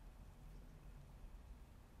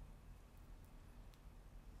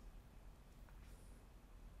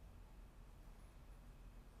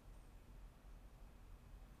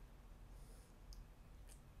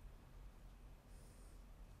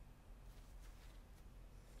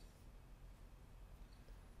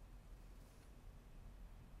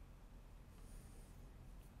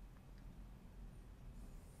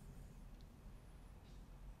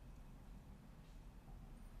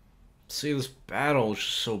 See, this battle is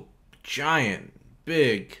just so giant,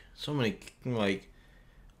 big, so many like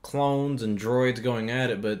clones and droids going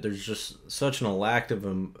at it, but there's just such an lack of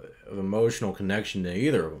emotional connection to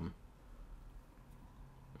either of them.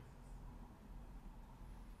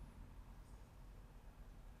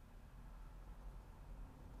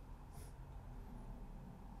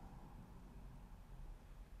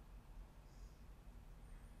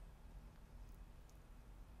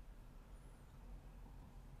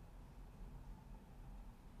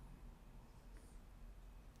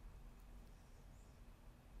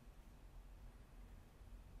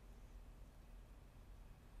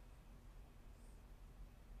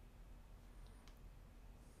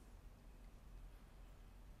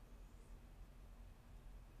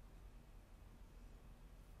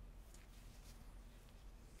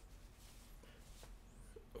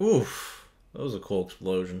 Oof, that was a cool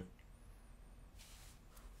explosion.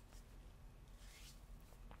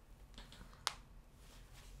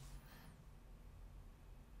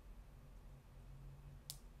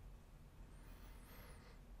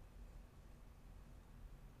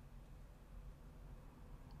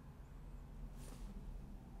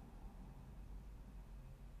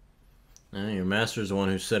 Your master's the one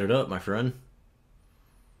who set it up, my friend.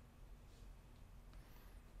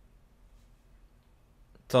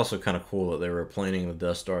 It's also kind of cool that they were planning the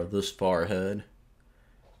Death Star this far ahead.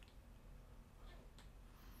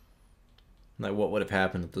 Like, what would have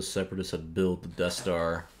happened if the Separatists had built the Death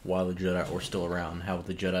Star while the Jedi were still around? How would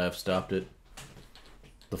the Jedi have stopped it?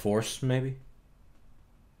 The Force, maybe?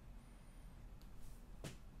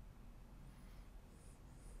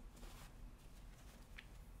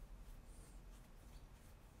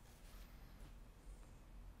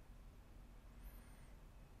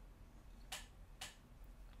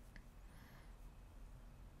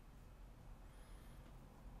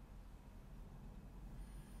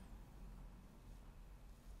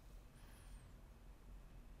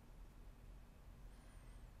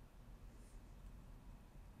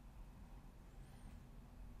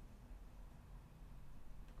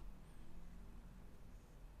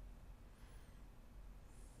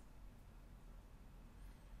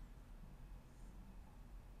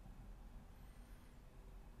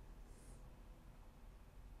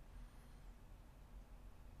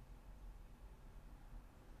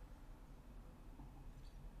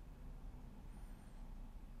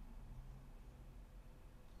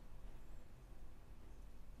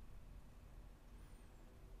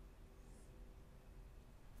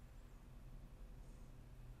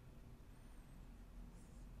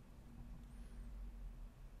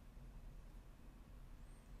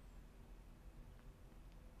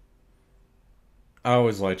 I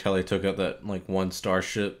always liked how they took out that like one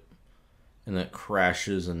starship and that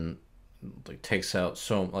crashes and like takes out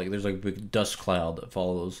so like there's like a big dust cloud that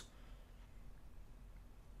follows.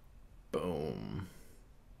 Boom.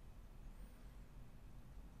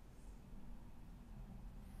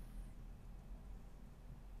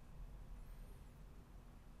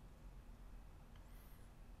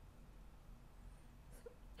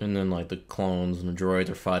 And then like the clones and the droids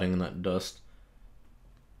are fighting in that dust.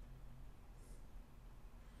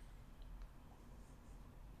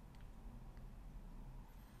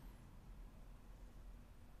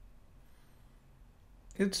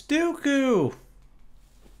 It's Dooku!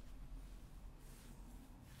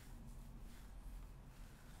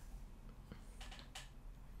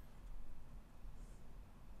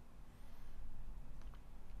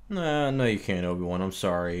 Nah, no, you can't, Obi-Wan. I'm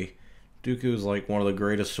sorry. Dooku is like one of the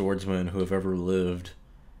greatest swordsmen who have ever lived,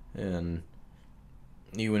 and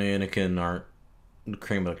you and Anakin aren't the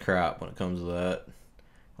cream of the crop when it comes to that.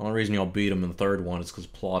 The only reason y'all beat him in the third one is because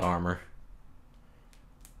plot armor.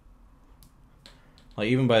 Like,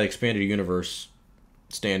 even by the expanded universe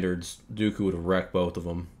standards, Dooku would have wrecked both of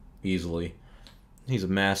them easily. He's a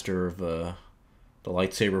master of the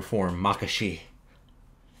lightsaber form, Makashi.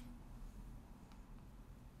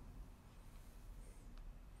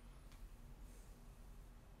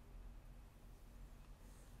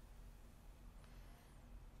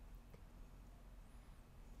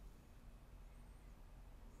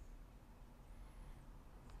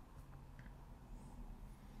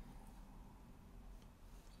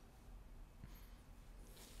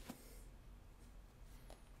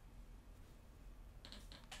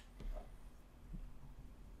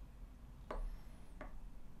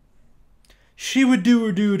 She would do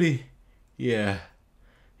her duty. Yeah.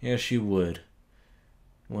 Yeah, she would.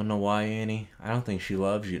 Wanna know why, Annie? I don't think she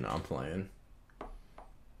loves you. No, I'm playing.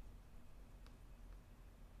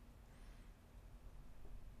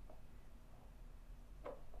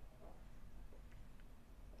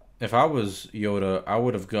 If I was Yoda, I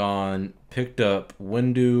would have gone, picked up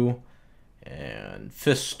Windu and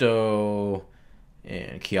Fisto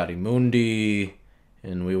and Kiadi-Mundi,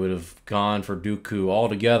 and we would have gone for Dooku all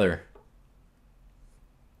together.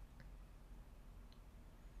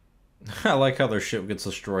 I like how their ship gets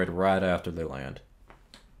destroyed right after they land.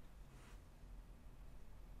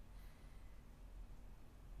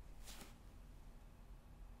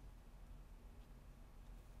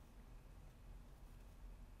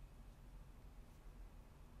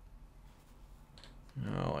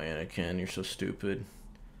 Oh, Anakin, you're so stupid.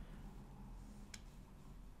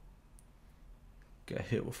 Got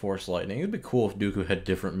hit with Force Lightning. It'd be cool if Dooku had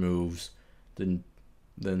different moves than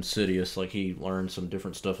Sidious. Like, he learned some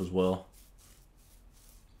different stuff as well.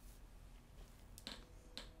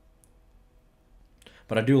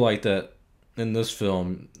 But I do like that in this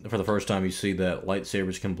film, for the first time, you see that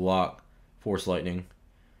lightsabers can block Force Lightning.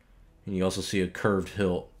 And you also see a curved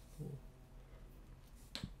hilt.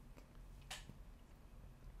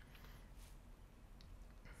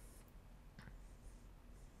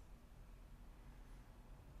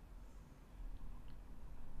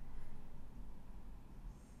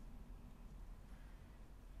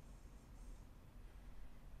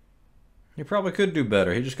 He probably could do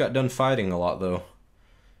better. He just got done fighting a lot, though.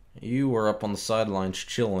 You were up on the sidelines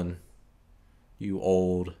chilling. You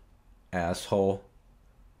old asshole.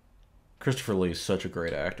 Christopher Lee is such a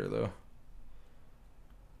great actor, though.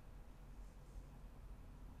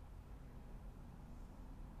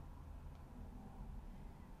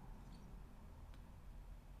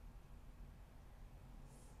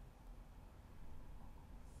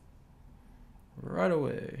 Right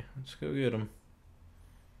away. Let's go get him.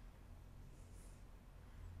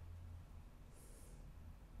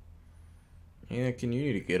 Anakin, you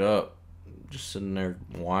need to get up. Just sitting there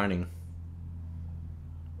whining.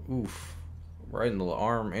 Oof. Right in the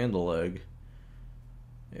arm and the leg.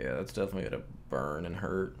 Yeah, that's definitely gonna burn and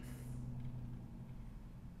hurt.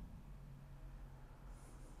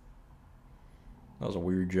 That was a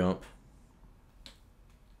weird jump.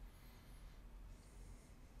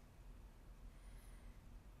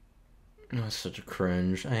 Oh, that's such a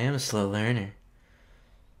cringe. I am a slow learner.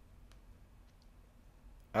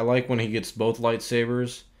 I like when he gets both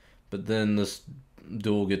lightsabers, but then this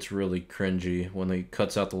duel gets really cringy when he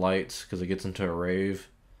cuts out the lights because it gets into a rave.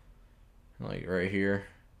 Like right here.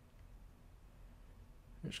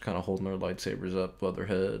 They're just kind of holding their lightsabers up above their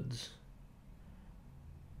heads.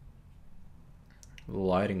 The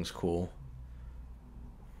lighting's cool.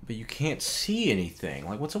 But you can't see anything.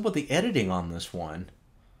 Like, what's up with the editing on this one?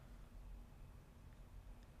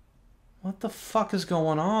 What the fuck is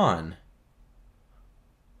going on?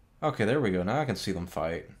 Okay, there we go. Now I can see them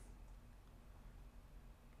fight.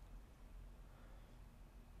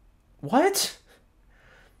 What?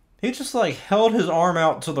 He just like held his arm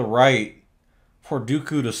out to the right for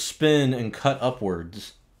Dooku to spin and cut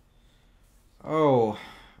upwards. Oh,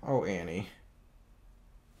 oh, Annie.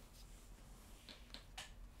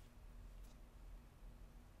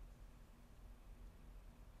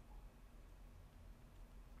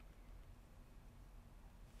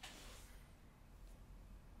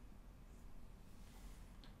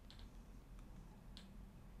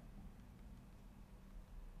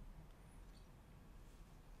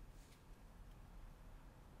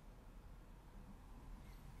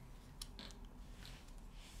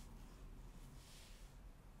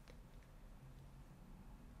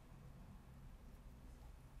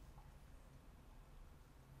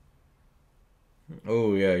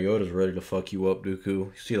 Oh yeah, Yoda's ready to fuck you up, Dooku.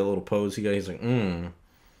 You see that little pose he got? He's like,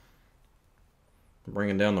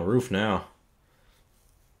 bringing down the roof now.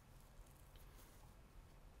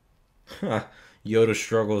 Yoda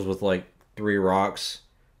struggles with like 3 rocks.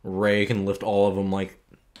 Rey can lift all of them like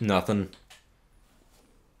nothing.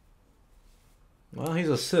 Well, he's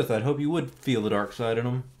a Sith. I'd hope you would feel the dark side in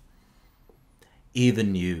him.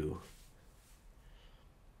 Even you.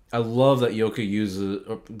 I love that Yoka uses...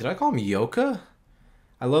 Did I call him Yoka?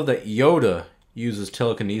 I love that Yoda uses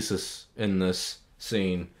telekinesis in this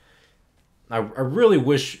scene. I really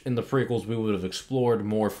wish in the prequels we would have explored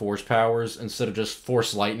more Force powers instead of just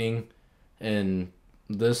Force lightning and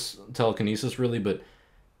this telekinesis, really. But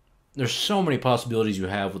there's so many possibilities you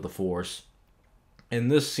have with the Force. In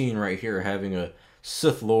this scene right here, having a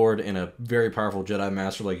Sith Lord and a very powerful Jedi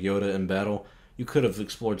Master like Yoda in battle, you could have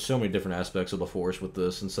explored so many different aspects of the Force with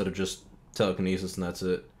this instead of just telekinesis and that's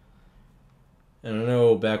it. And I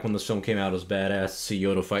know back when this film came out, it was badass to see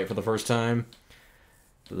Yoda fight for the first time.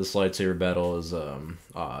 But this lightsaber battle is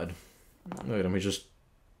odd. Look at him, he's just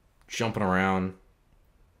jumping around,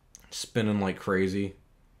 spinning like crazy.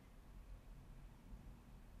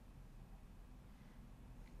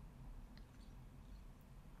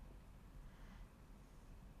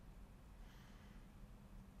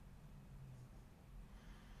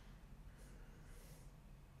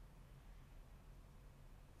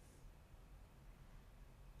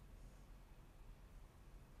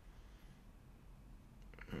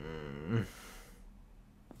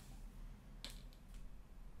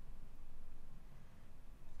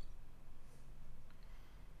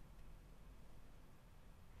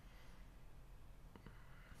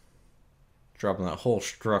 Dropping that whole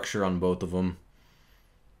structure on both of them.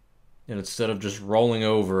 And instead of just rolling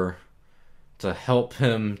over to help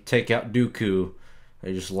him take out Dooku,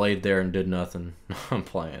 they just laid there and did nothing. I'm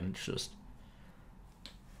playing. It's just...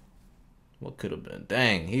 what could have been.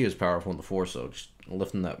 Dang, he is powerful in the Force, though. Just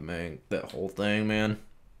lifting that whole thing, man.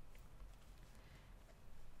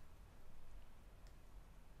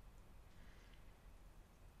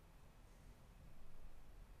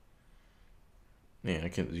 Man, I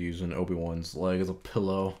can use Obi-Wan's leg as a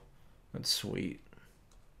pillow. That's sweet.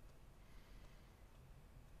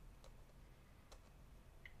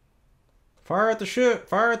 Fire at the ship!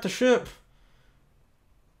 Fire at the ship!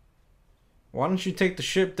 Why don't you take the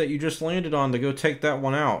ship that you just landed on to go take that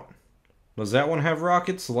one out? Does that one have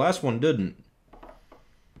rockets? The last one didn't.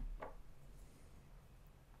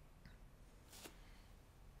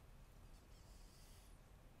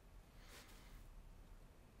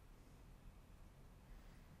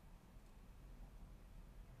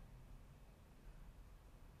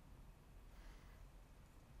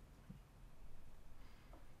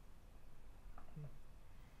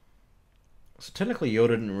 So technically Yoda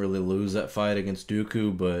didn't really lose that fight against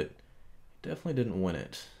Dooku, but definitely didn't win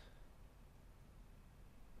it.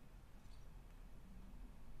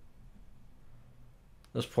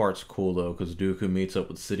 This part's cool though, because Dooku meets up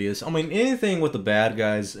with Sidious. I mean, anything with the bad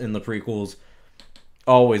guys in the prequels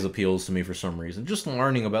always appeals to me for some reason. Just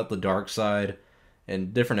learning about the dark side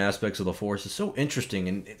and different aspects of the Force is so interesting,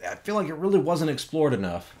 and I feel like it really wasn't explored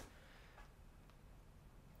enough.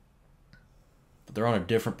 But they're on a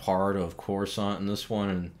different part of Coruscant in this one,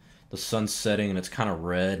 and the sun's setting, and it's kind of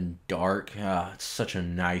red and dark. Ah, it's such a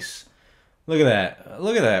nice... Look at that.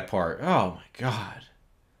 Look at that part. Oh, my God.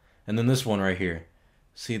 And then this one right here.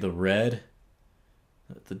 See the red?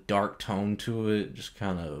 The dark tone to it. Just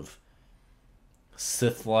kind of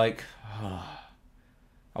Sith-like. I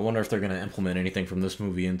wonder if they're going to implement anything from this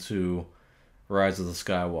movie into Rise of the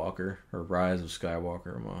Skywalker. Or Rise of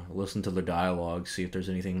Skywalker. I'm going to listen to the dialogue, see if there's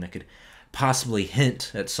anything that could possibly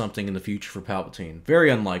hint at something in the future for Palpatine. Very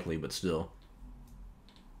unlikely, but still.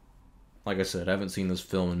 Like I said, I haven't seen this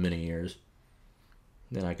film in many years.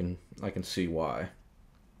 And I can see why.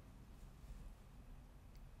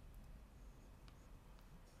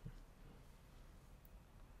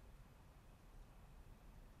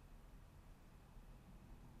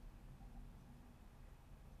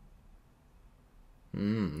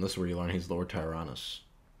 This is where you learn he's Lord Tyrannus.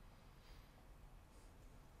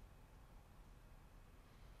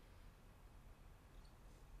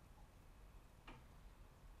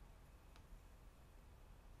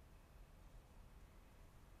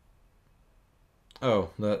 Oh,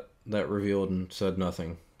 that revealed and said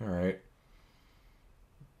nothing. All right.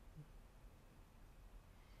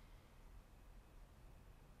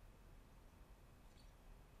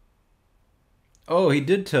 Oh, he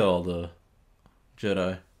did tell the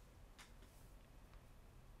Jedi.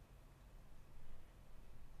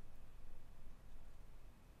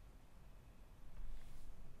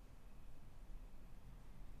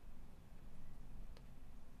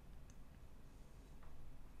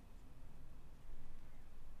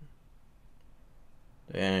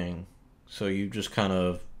 Dang. So you just kind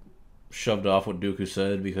of shoved off what Dooku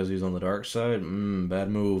said because he's on the dark side? Bad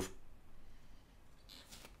move.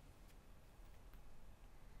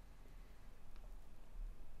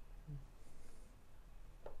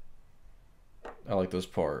 I like this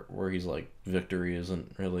part where he's like, victory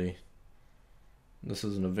isn't really... This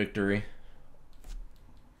isn't a victory.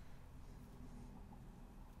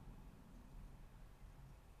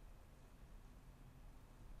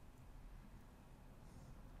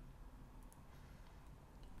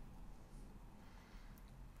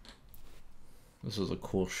 This is a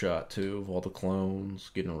cool shot, too, of all the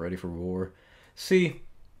clones getting ready for war. See,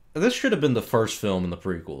 this should have been the first film in the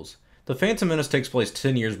prequels. The Phantom Menace takes place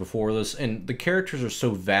 10 years before this, and the characters are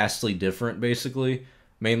so vastly different, basically.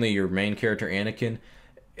 Mainly your main character, Anakin.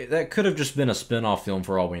 That could have just been a spin-off film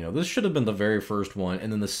for all we know. This should have been the very first one,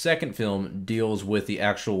 and then the second film deals with the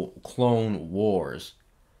actual Clone Wars.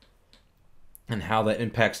 And how that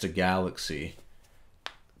impacts the galaxy.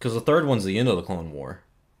 Because the third one's the end of the Clone War.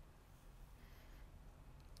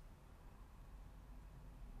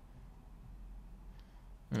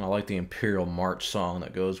 And I like the Imperial March song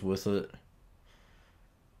that goes with it.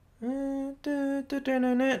 Damn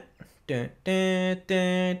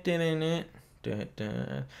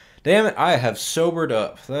it, I have sobered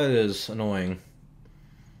up. That is annoying.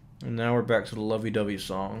 And now we're back to the lovey-dovey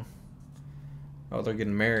song. Oh, they're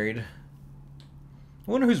getting married. I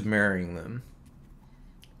wonder who's marrying them.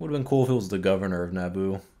 Would have been cool if it was the governor of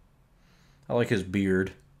Naboo. I like his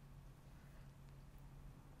beard.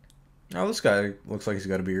 Oh, this guy looks like he's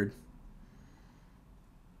got a beard.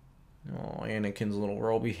 Oh, Anakin's little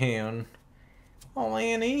robot hand. Oh,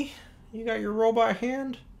 Annie, you got your robot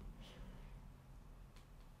hand?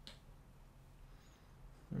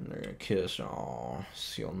 And they're gonna kiss. Oh,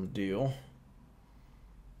 sealing the deal.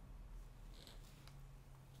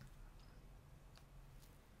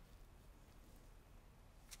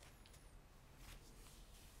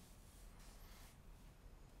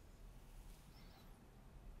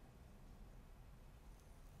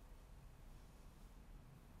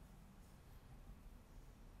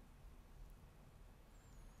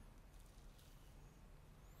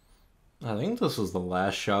 I think this was the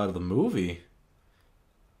last shot of the movie.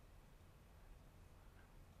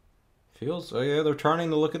 Feels... Oh yeah, they're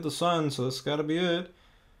turning to look at the sun, so this has got to be it.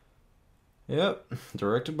 Yep.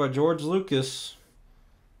 Directed by George Lucas.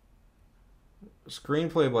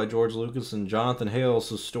 Screenplay by George Lucas and Jonathan Hale.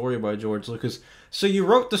 So story by George Lucas. So you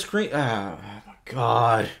wrote the screen... Oh my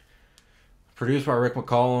god. Produced by Rick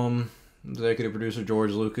McCallum. Executive producer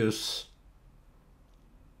George Lucas.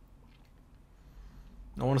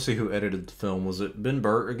 I want to see who edited the film. Was it Ben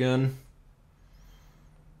Burtt again?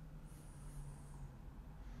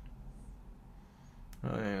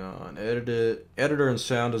 Hang on. Editor and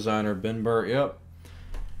sound designer Ben Burtt. Yep.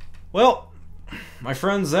 Well, my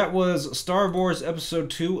friends, that was Star Wars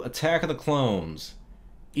Episode 2, Attack of the Clones.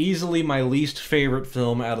 Easily my least favorite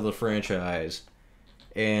film out of the franchise.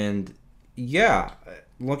 And yeah,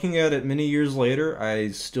 looking at it many years later, I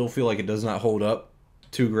still feel like it does not hold up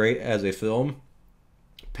too great as a film.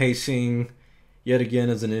 Pacing, yet again,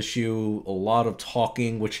 is an issue. A lot of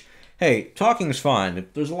talking, which, hey, talking is fine.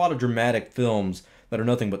 There's a lot of dramatic films that are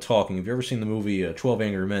nothing but talking. If you've ever seen the movie 12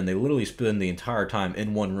 Angry Men, they literally spend the entire time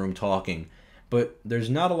in one room talking. But there's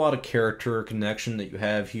not a lot of character connection that you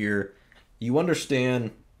have here. You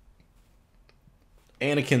understand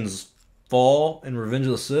Anakin's fall in Revenge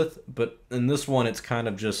of the Sith, but in this one, it's kind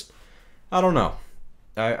of just, I don't know.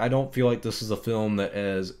 I don't feel like this is a film that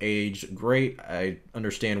has aged great. I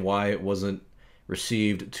understand why it wasn't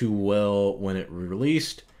received too well when it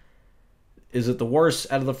released. Is it the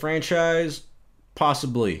worst out of the franchise?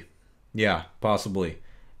 Possibly. Yeah, possibly.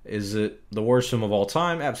 Is it the worst film of all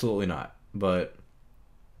time? Absolutely not. But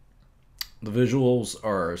the visuals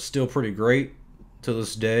are still pretty great to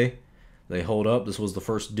this day. They hold up. This was the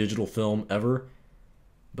first digital film ever.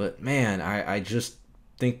 But man, I just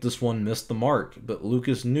think this one missed the mark, but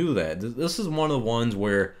Lucas knew that. This is one of the ones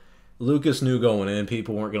where Lucas knew going in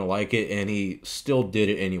people weren't going to like it, and he still did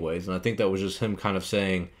it anyways. And I think that was just him kind of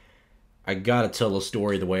saying, I got to tell the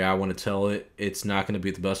story the way I want to tell it. It's not going to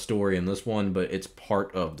be the best story in this one, but it's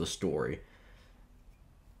part of the story.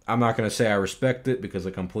 I'm not going to say I respect it because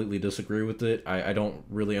I completely disagree with it. I don't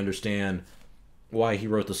really understand why he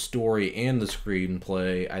wrote the story and the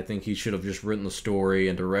screenplay. I think he should have just written the story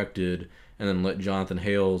and directed and then let Jonathan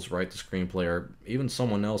Hales write the screenplay, or even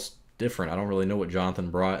someone else different. I don't really know what Jonathan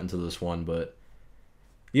brought into this one, but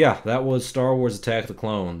yeah, that was Star Wars Attack of the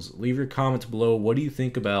Clones. Leave your comments below. What do you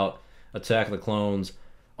think about Attack of the Clones?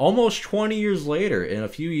 Almost 20 years later, in a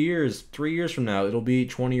few years, 3 years from now, it'll be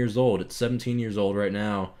 20 years old. It's 17 years old right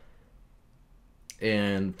now.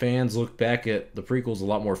 And fans look back at the prequels a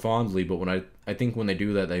lot more fondly, but when I think when they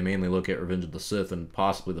do that, they mainly look at Revenge of the Sith and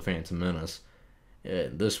possibly The Phantom Menace.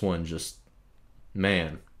 And this one just,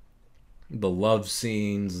 man, the love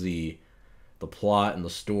scenes, the plot and the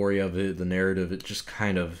story of it, the narrative, it just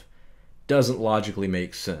kind of doesn't logically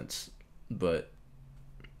make sense. But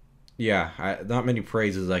yeah, not many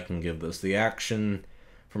praises I can give this. The action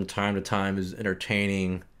from time to time is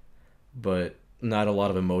entertaining, but not a lot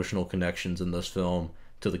of emotional connections in this film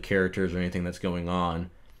to the characters or anything that's going on,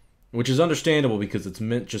 which is understandable because it's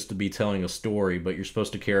meant just to be telling a story, but you're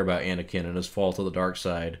supposed to care about Anakin and his fall to the dark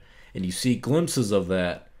side, and you see glimpses of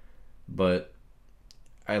that, but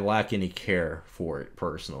I lack any care for it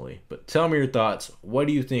personally. But tell me your thoughts. What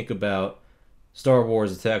do you think about Star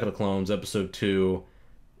Wars Attack of the Clones Episode 2,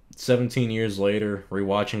 17 years later,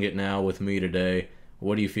 rewatching it now with me today?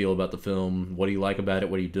 What do you feel about the film? What do you like about it?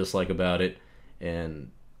 What do you dislike about it? And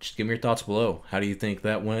just give me your thoughts below. How do you think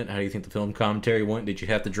that went? How do you think the film commentary went? Did you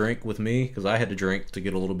have to drink with me? Because I had to drink to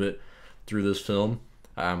get a little bit through this film.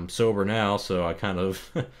 I'm sober now, so I kind of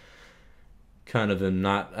am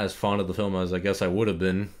not as fond of the film as I guess I would have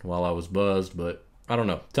been while I was buzzed, but I don't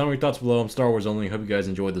know. Tell me your thoughts below. I'm Star Wars Only. Hope you guys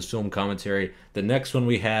enjoyed this film commentary. The next one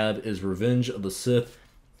we have is Revenge of the Sith.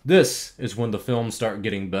 This is when the films start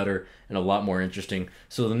getting better and a lot more interesting.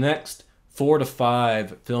 So the next 4 to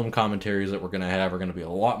 5 film commentaries that we're going to have are going to be a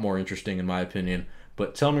lot more interesting in my opinion.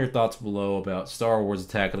 But tell me your thoughts below about Star Wars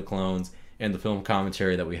Attack of the Clones and the film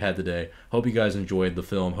commentary that we had today. Hope you guys enjoyed the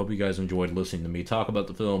film. Hope you guys enjoyed listening to me talk about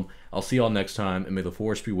the film. I'll see y'all next time, and may the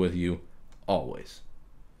Force be with you always.